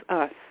covers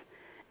us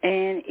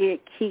and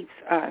it keeps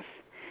us.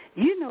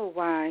 You know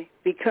why?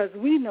 Because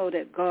we know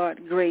that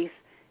God's grace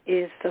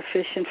is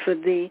sufficient for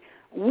thee.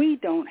 We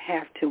don't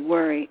have to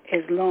worry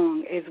as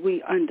long as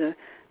we under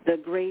the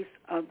grace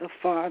of the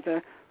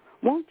Father.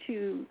 Won't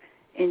you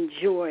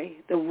enjoy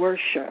the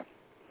worship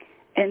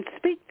and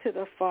speak to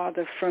the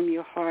Father from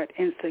your heart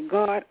and say,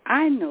 God,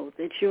 I know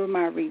that you're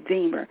my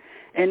Redeemer,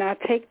 and I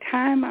take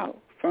time out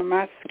from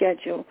my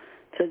schedule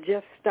to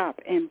just stop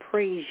and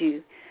praise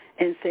you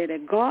and say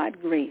that God's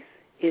grace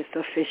is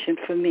sufficient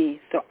for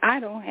me, so I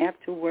don't have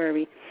to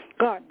worry.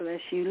 God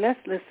bless you. Let's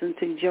listen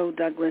to Joe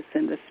Douglas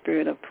in the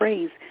spirit of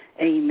praise.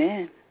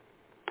 Amen.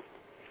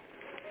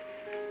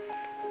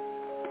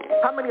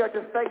 How many are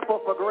just thankful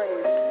for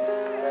grace?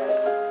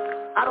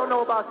 I don't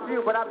know about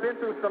you, but I've been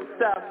through some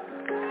stuff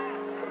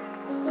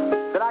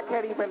that I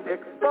can't even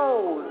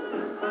expose.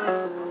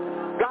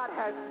 God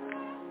has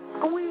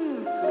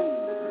squeezed me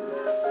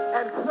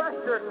and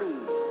pressured me.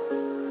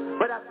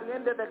 But at the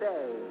end of the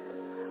day,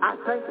 I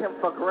thank him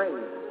for grace.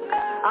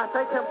 I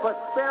thank him for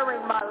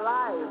sparing my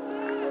life.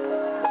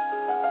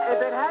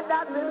 If it had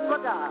not been for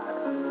God,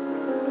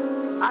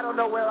 I don't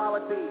know where I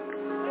would be.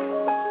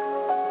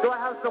 Do I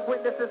have some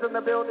witnesses in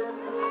the building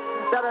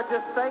that are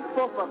just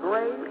thankful for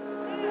grace?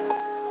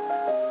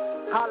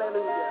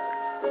 Hallelujah.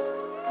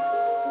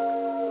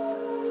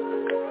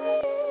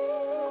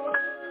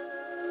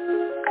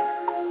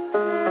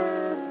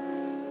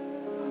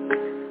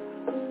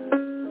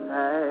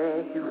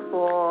 Thank you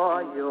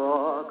for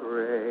your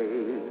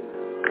grace.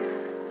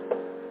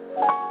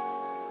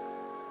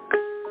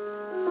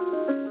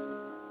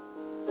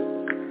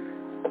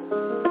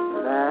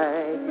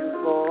 Thank you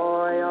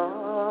for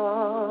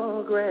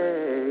your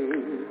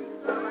grace.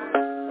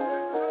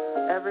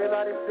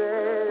 Everybody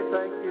say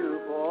thank you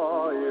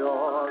for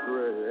your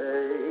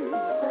grace.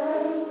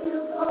 Thank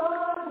you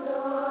for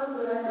your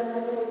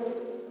grace.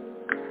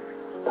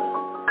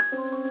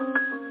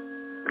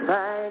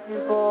 Thank you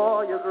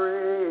for your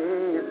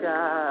grace,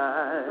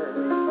 God.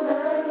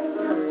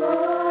 Thank you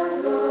for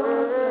your grace.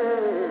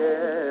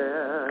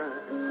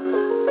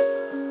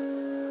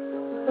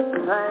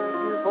 Thank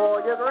you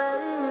for your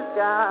grace,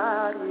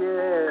 God,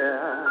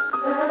 yeah.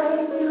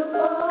 Thank you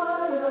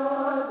for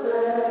your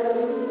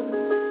grace.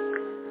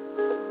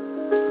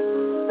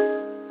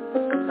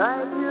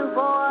 Thank you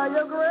for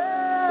your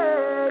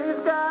grace,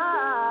 God.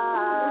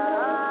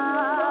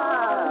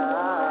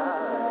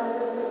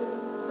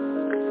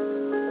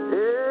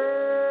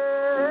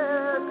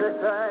 Yes,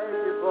 thank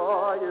you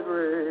for your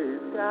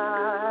grace,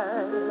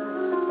 God.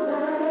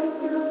 Thank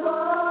you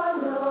for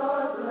your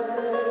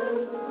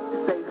grace.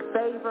 Say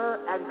favor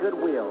and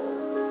goodwill.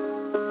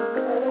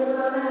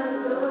 Favor and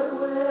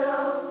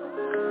goodwill.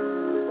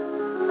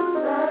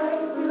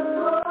 Thank you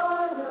for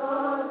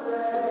your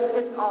grace.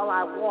 It's all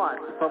I want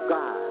from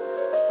God.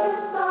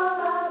 It's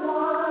all I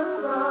want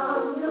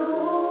from you.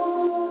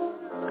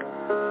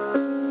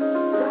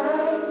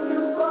 Thank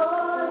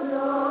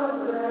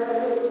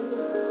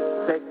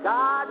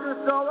God,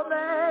 you're so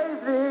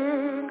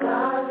amazing.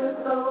 God, you're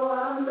so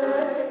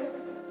amazing.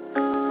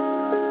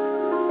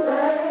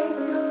 Thank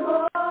you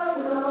for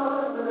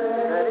your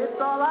grace. That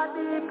it's all I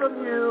need from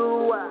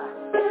you.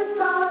 It's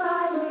all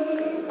I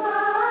need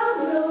from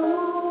you.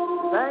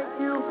 Thank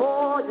you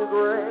for your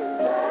grace.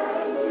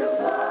 Thank you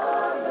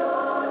for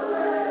your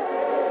grace.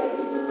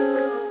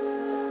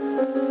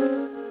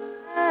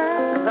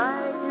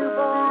 Thank you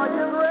for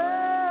your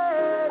grace,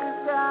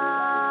 God.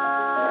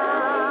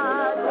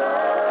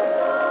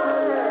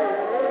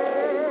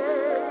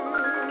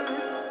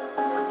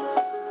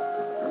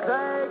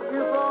 Thank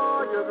you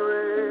for your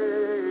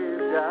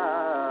grace,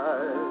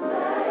 God.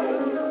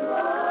 Thank you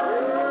for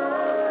your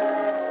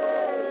grace.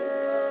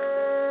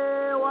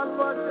 One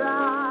more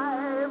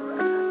time.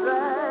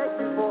 Thank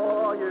you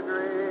for your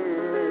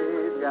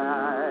grace,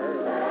 God.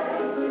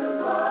 Thank you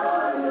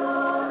for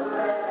your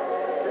grace.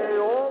 Say,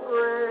 oh,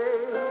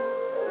 grace.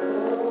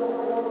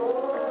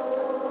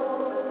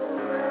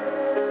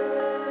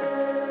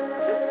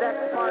 This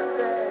next part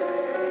says,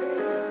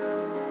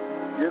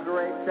 your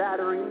great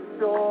shattering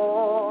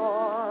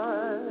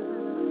storm,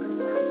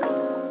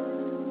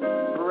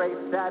 great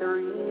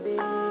shattering beam,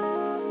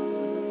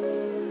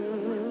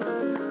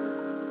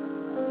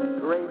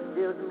 grace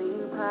gives me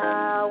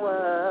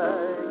power,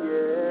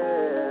 yeah.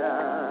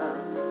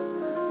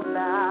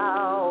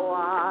 Now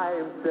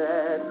I'm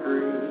set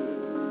free.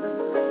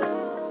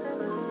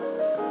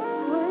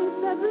 Grace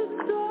that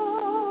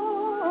restores,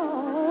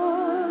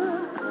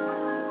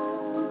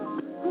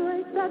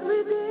 grace that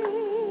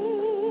redeems,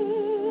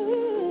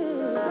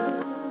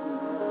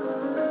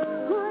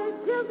 grace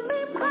gives me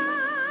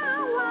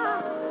power.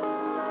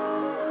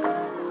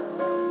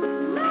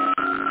 Now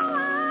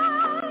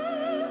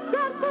I'm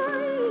set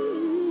free.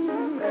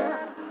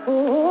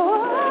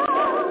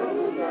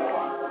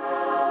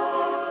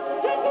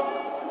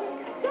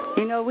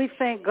 You know, we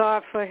thank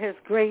God for his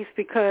grace,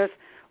 because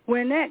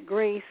when that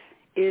grace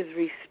is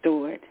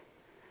restored,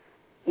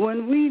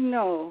 when we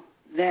know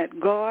that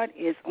God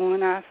is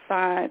on our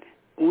side,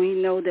 we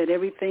know that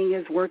everything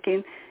is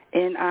working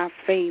in our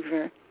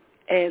favor.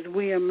 As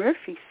William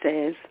Murphy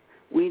says,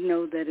 we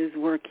know that it's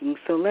working.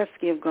 So let's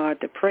give God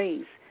the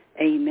praise.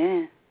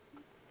 Amen.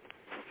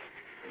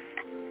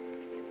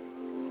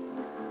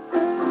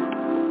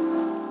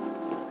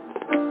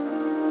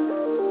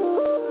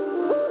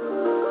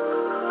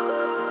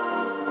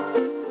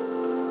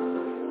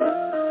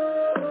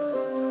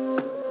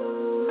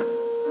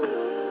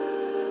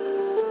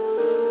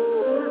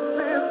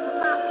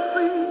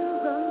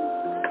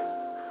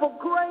 For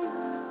grace,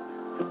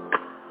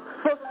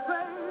 for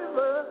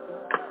favor,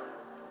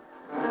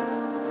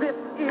 this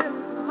is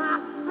my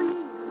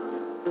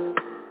season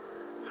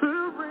to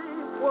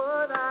reap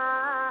what I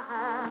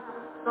have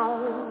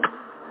sown.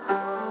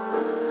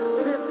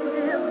 This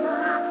is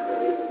my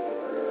season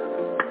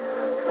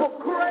for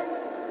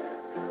grace,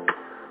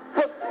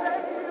 for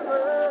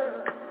favor,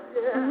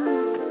 yeah.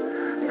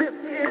 This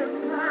is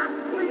my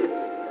season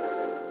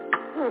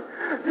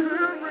to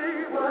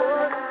reap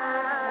what I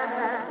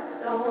have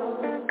sown.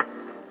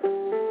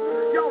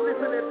 Y'all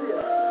listen to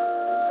this.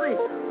 See,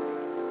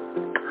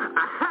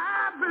 I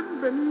haven't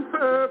been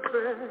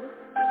perfect,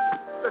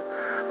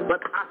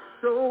 but I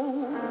sure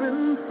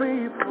been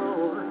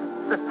faithful.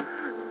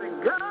 See,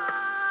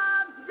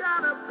 God's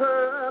got a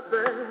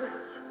purpose,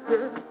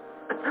 yeah,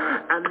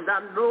 and I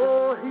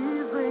know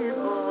He's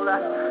able.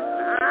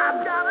 I've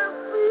got a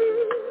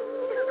seed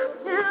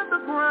in the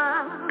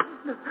ground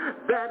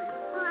that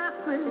He's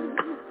blessing.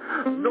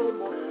 No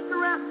more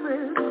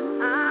stressing.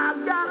 I've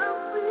got a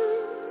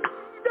seed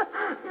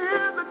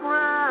in the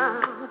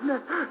ground.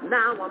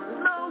 Now I'm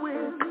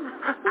knowing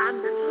and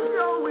it's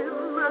showing.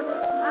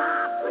 I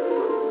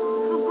feel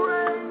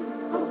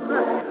for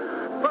grace,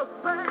 for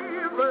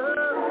favor.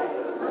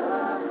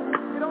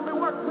 It only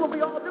works when we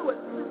all do it.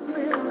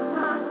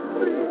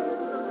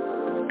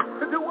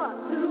 To do what?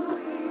 To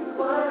reap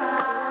what I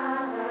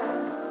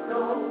have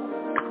sown.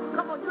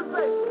 Come on, you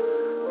say,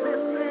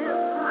 this is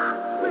my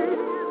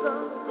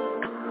season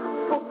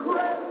for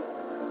grace.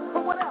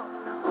 For what else?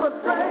 For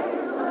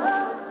favor.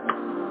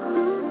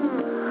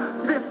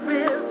 This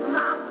is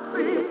my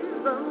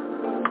season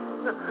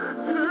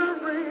to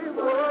reap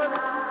what I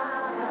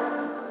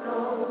have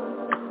sown.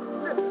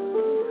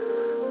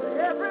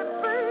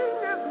 Everything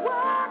is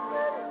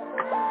working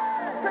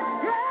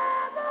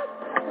together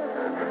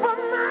for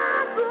my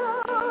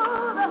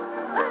good.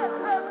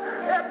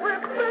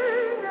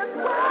 Everything is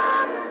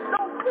working.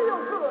 Don't feel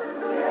good,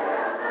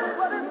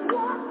 but it's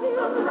working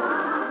for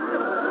my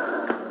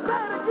good. Say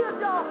it again,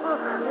 y'all.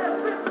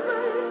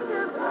 Everything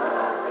is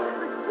working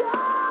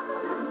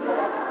together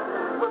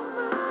for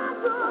my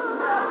good.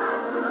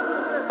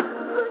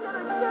 Sing it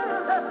again.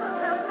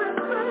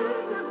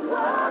 Everything is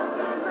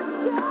working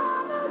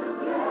together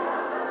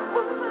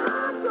for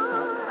my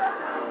good.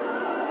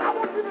 I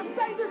want you to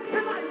say this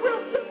tonight,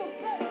 real simple.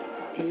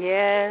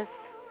 Yes,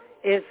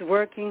 it's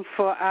working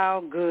for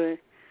our good.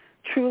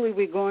 Truly,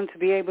 we're going to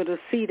be able to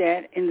see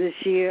that in this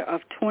year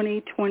of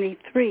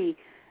 2023,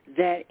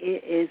 that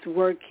it is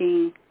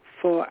working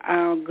for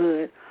our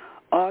good.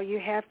 All you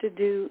have to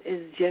do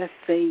is just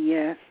say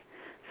yes.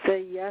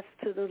 Say yes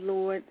to the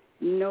Lord.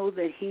 Know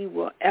that he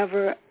will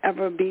ever,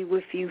 ever be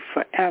with you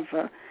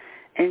forever,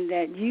 and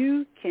that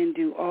you can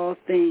do all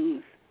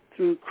things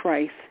through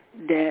Christ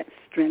that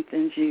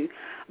strengthens you.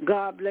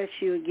 God bless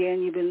you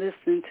again. You've been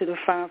listening to the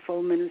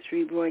Fivefold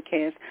Ministry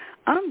broadcast.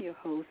 I'm your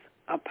host,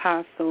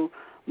 Apostle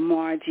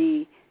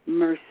Margie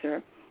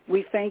Mercer.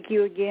 We thank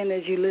you again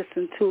as you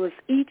listen to us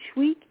each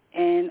week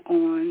and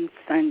on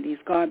Sundays.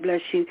 God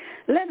bless you.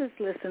 Let us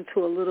listen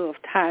to a little of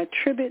Ty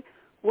Tribbett,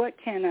 What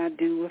Can I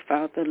Do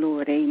Without the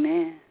Lord?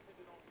 Amen.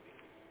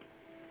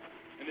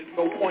 And there's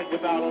no point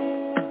without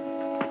him.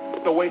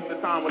 It's a waste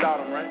of time without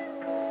him, right?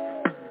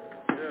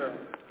 Yeah.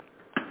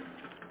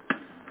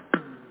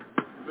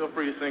 Feel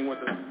free to sing with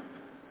us.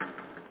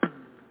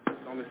 The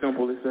song is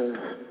simple. It says,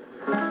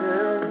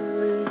 tell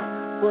me,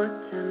 what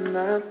can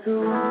I do?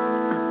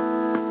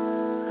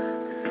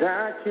 'Cause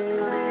I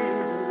can't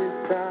live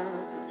without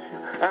you.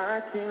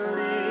 I can't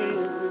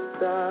live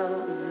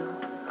without you.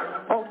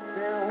 Oh,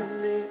 tell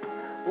me,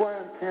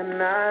 what can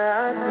I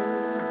do?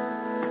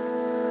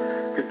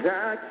 'Cause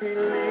I can't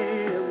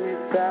live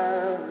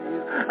without you.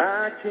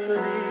 I can't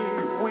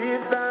live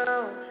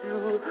without you.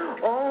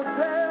 Oh,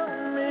 tell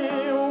me,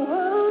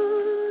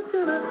 what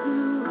can I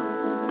do?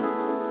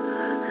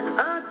 'Cause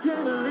I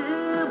can't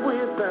live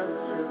without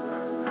you.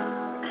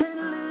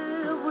 Can't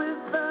live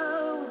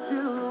without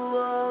you.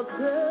 Oh,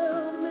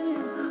 tell me,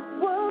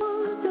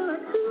 what can I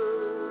do?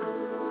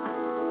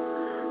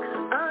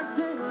 'Cause I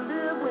can't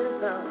live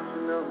without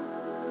you. No,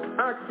 I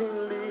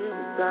can't live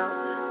without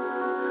you.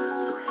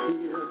 So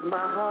here's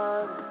my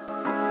heart.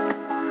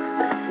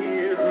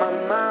 Here's my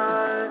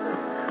mind.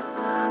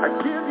 I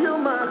give you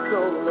my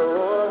soul,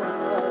 Lord.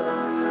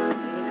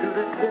 Need you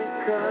to take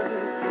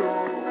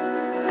control.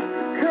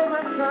 'Cause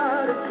I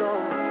tried it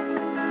on.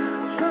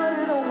 Tried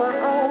it on my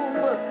own,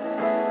 but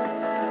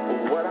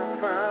what I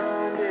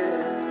found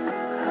is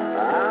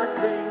I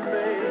can't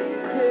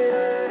make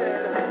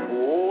it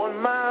on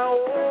my own.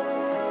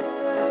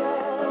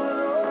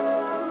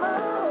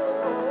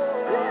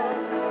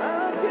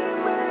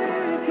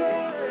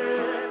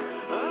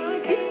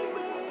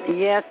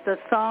 Yes, the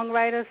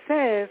songwriter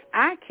says,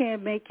 I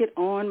can't make it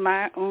on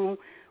my own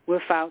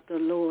without the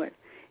Lord.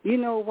 You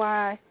know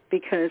why?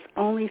 Because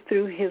only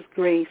through his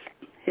grace,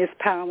 his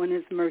power, and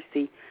his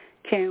mercy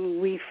can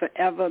we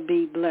forever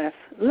be blessed.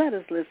 Let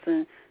us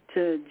listen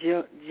to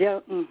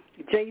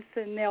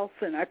Jason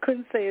Nelson. I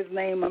couldn't say his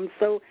name. I'm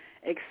so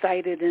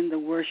excited in the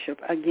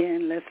worship.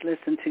 Again, let's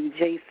listen to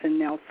Jason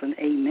Nelson.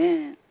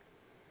 Amen.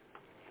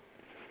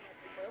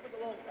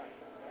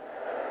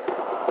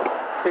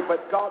 Say,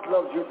 but God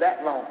loves you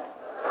that long.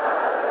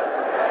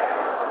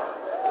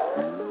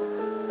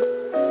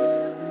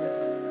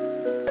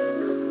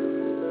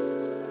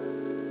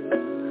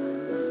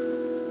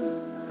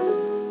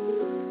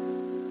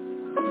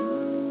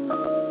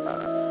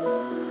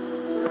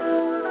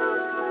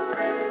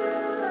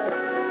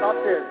 God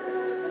says,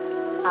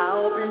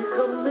 I'll be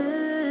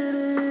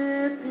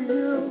committed to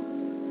you.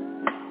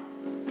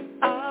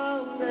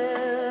 I'll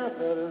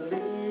never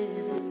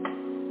leave you.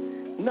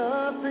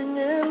 Nothing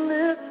in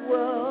this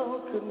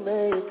world could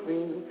make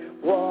me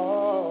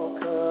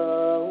walk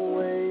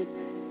away.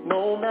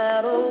 No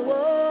matter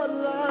what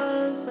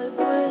life may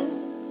bring,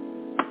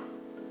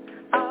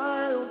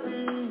 I'll be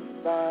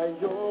by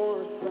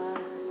your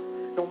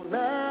side. No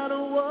matter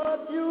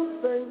what you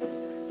think,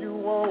 you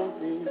won't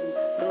be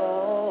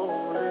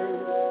lonely.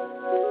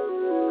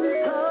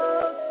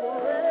 'Cause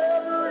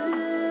forever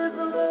is a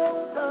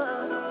long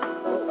time.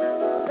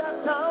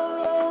 That's how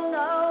long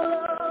I'll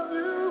love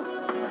you.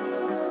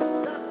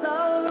 That's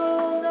how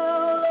long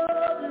I'll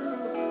love you.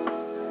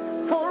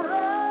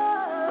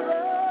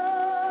 Forever.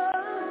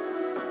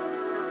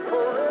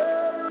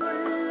 Forever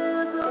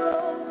is a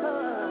long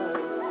time.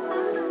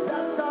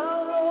 That's how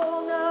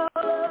long I'll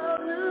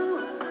love you.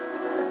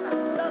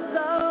 That's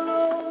how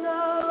long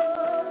I'll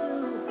love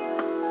you.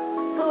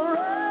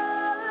 Forever.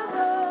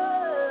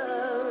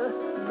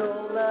 No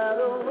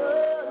matter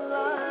what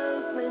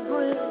life may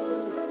bring,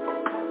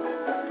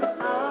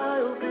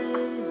 I'll be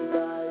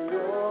by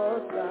your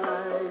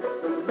side.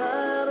 No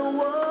matter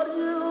what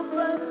you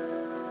think,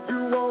 you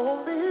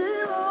won't be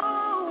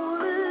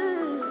lonely.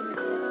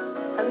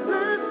 And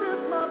this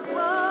is my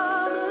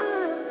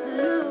promise to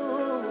you.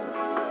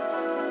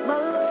 My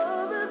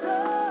love is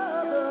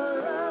everlasting.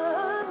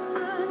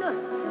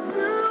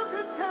 You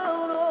can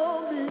count on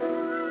me to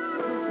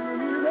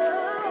be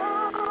there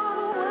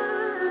always.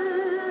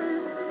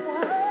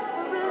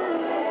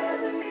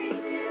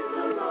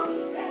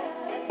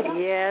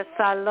 Yes,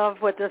 I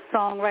love what the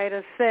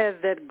songwriter says,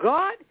 that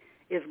God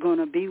is going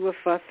to be with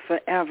us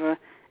forever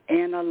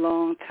and a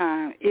long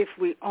time if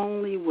we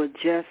only would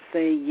just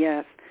say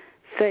yes.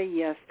 Say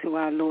yes to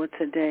our Lord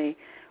today.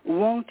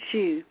 Won't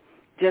you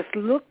just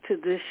look to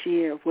this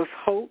year with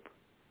hope,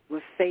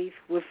 with faith,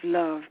 with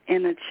love,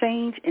 and a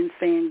change in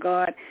saying,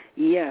 God,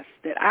 yes,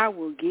 that I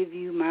will give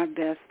you my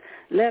best.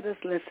 Let us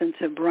listen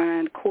to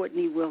Brian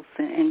Courtney Wilson,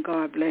 and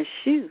God bless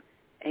you.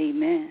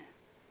 Amen.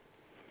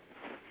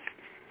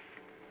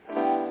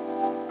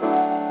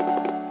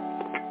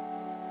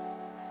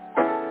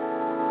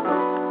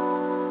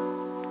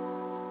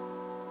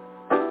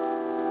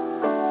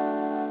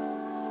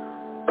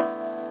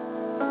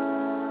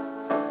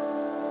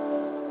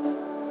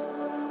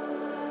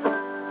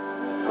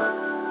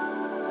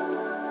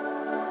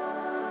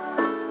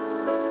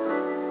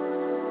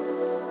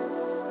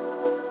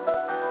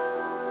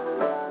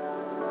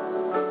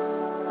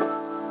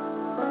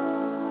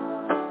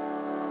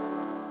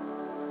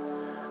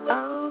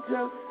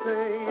 just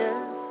say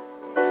yes.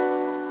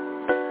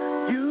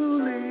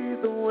 You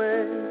lead the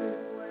way.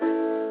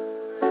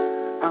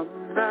 I'm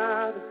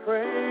not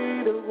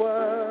afraid of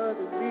what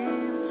it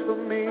means for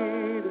me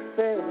to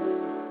say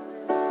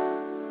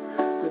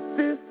that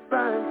this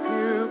life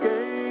you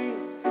gave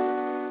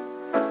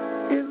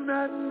is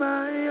not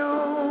my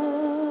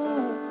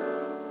own.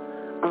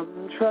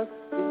 I'm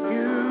trusting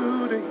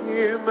you to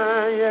hear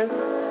my yes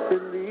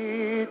and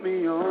lead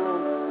me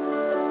on.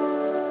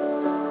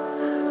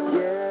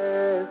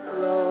 Yes,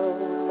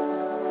 Lord.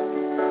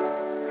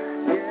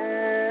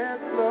 Yes,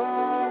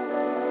 Lord.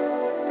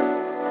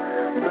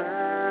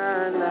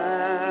 My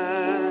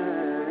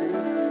life is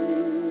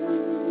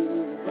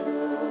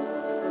yours.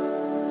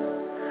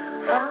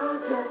 I'll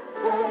just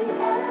say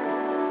yes.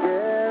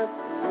 Yes,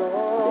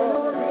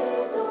 Lord. You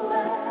lead the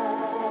way.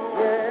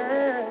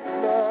 Yes,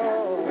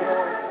 Lord.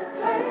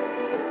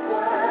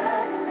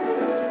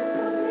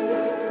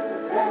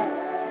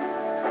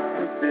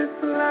 This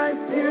life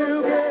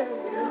you gave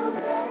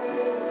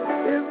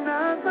is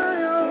not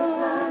my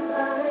own.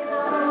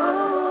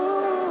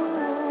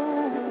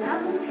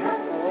 I'm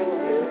trusting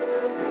you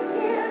to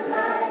hear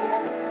my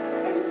yes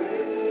and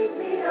lead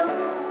me on.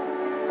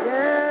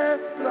 Yes,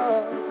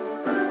 Lord.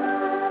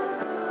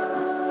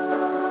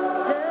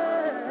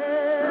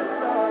 Yes,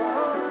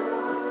 Lord.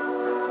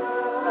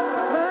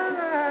 My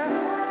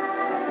life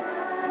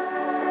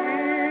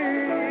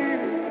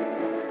is.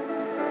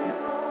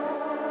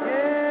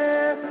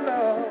 Yes,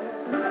 Lord.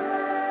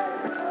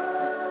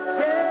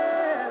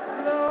 Yes,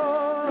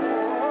 Lord.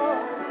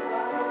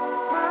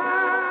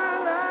 My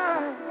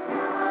life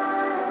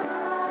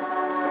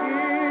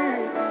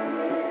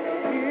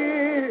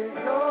is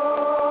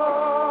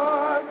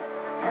yours,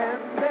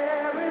 and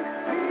there is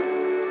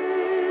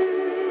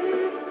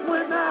peace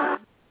when I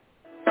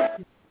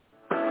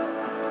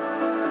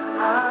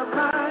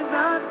might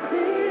not see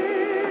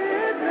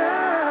it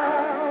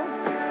now,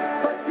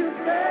 but you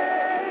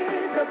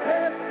say the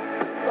best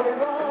for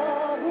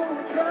all who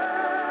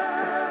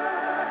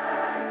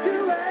trust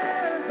you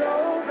and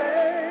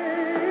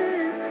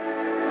obey.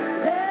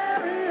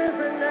 There is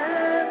an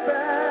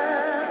answer,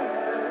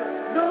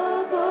 no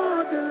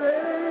more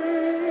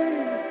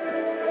delay.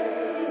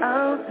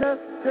 I'll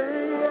just say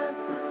yes,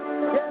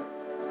 yes,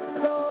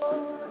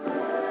 Lord.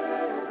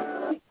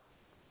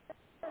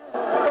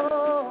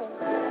 Lord,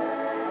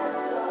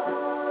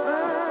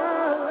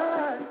 my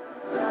life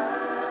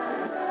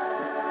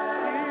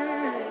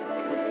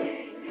is.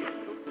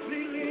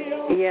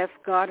 Yes,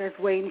 God is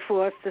waiting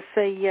for us to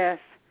say yes.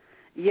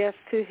 Yes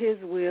to his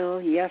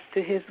will, yes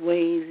to his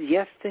ways,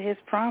 yes to his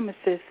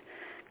promises,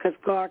 because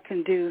God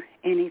can do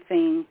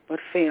anything but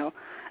fail.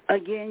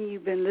 Again,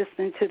 you've been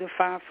listening to the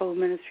Fivefold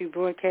Ministry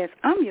broadcast.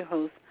 I'm your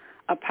host,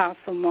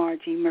 Apostle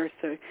Margie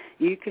Mercer.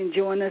 You can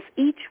join us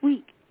each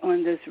week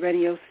on this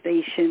radio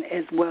station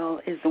as well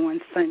as on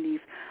Sundays.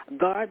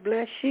 God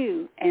bless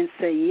you, and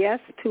say yes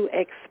to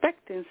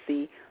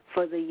expectancy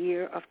for the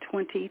year of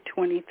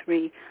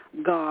 2023.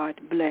 God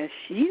bless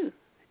you.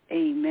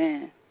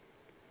 Amen.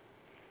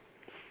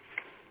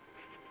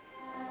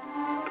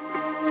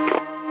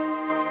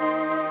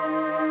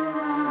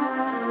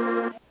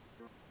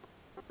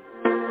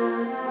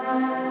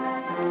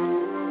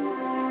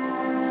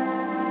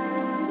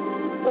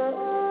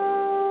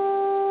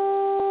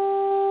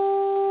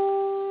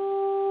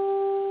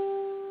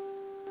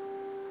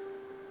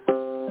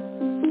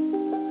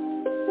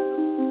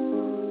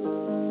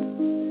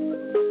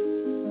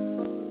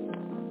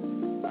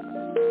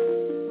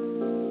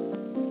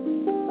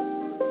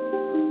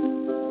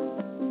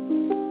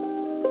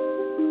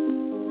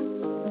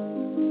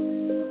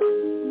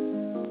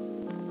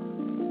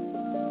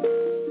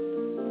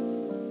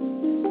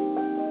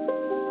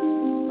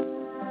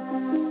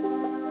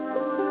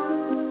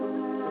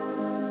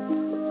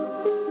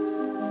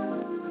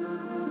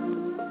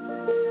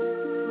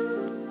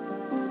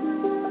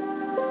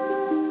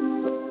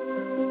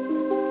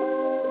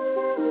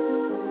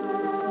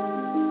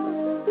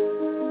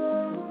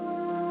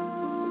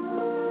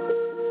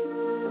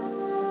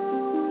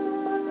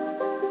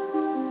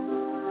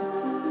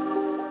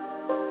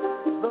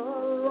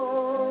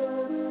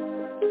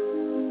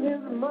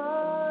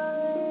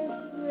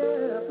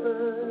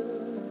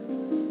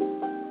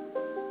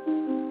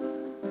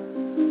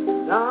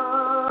 Now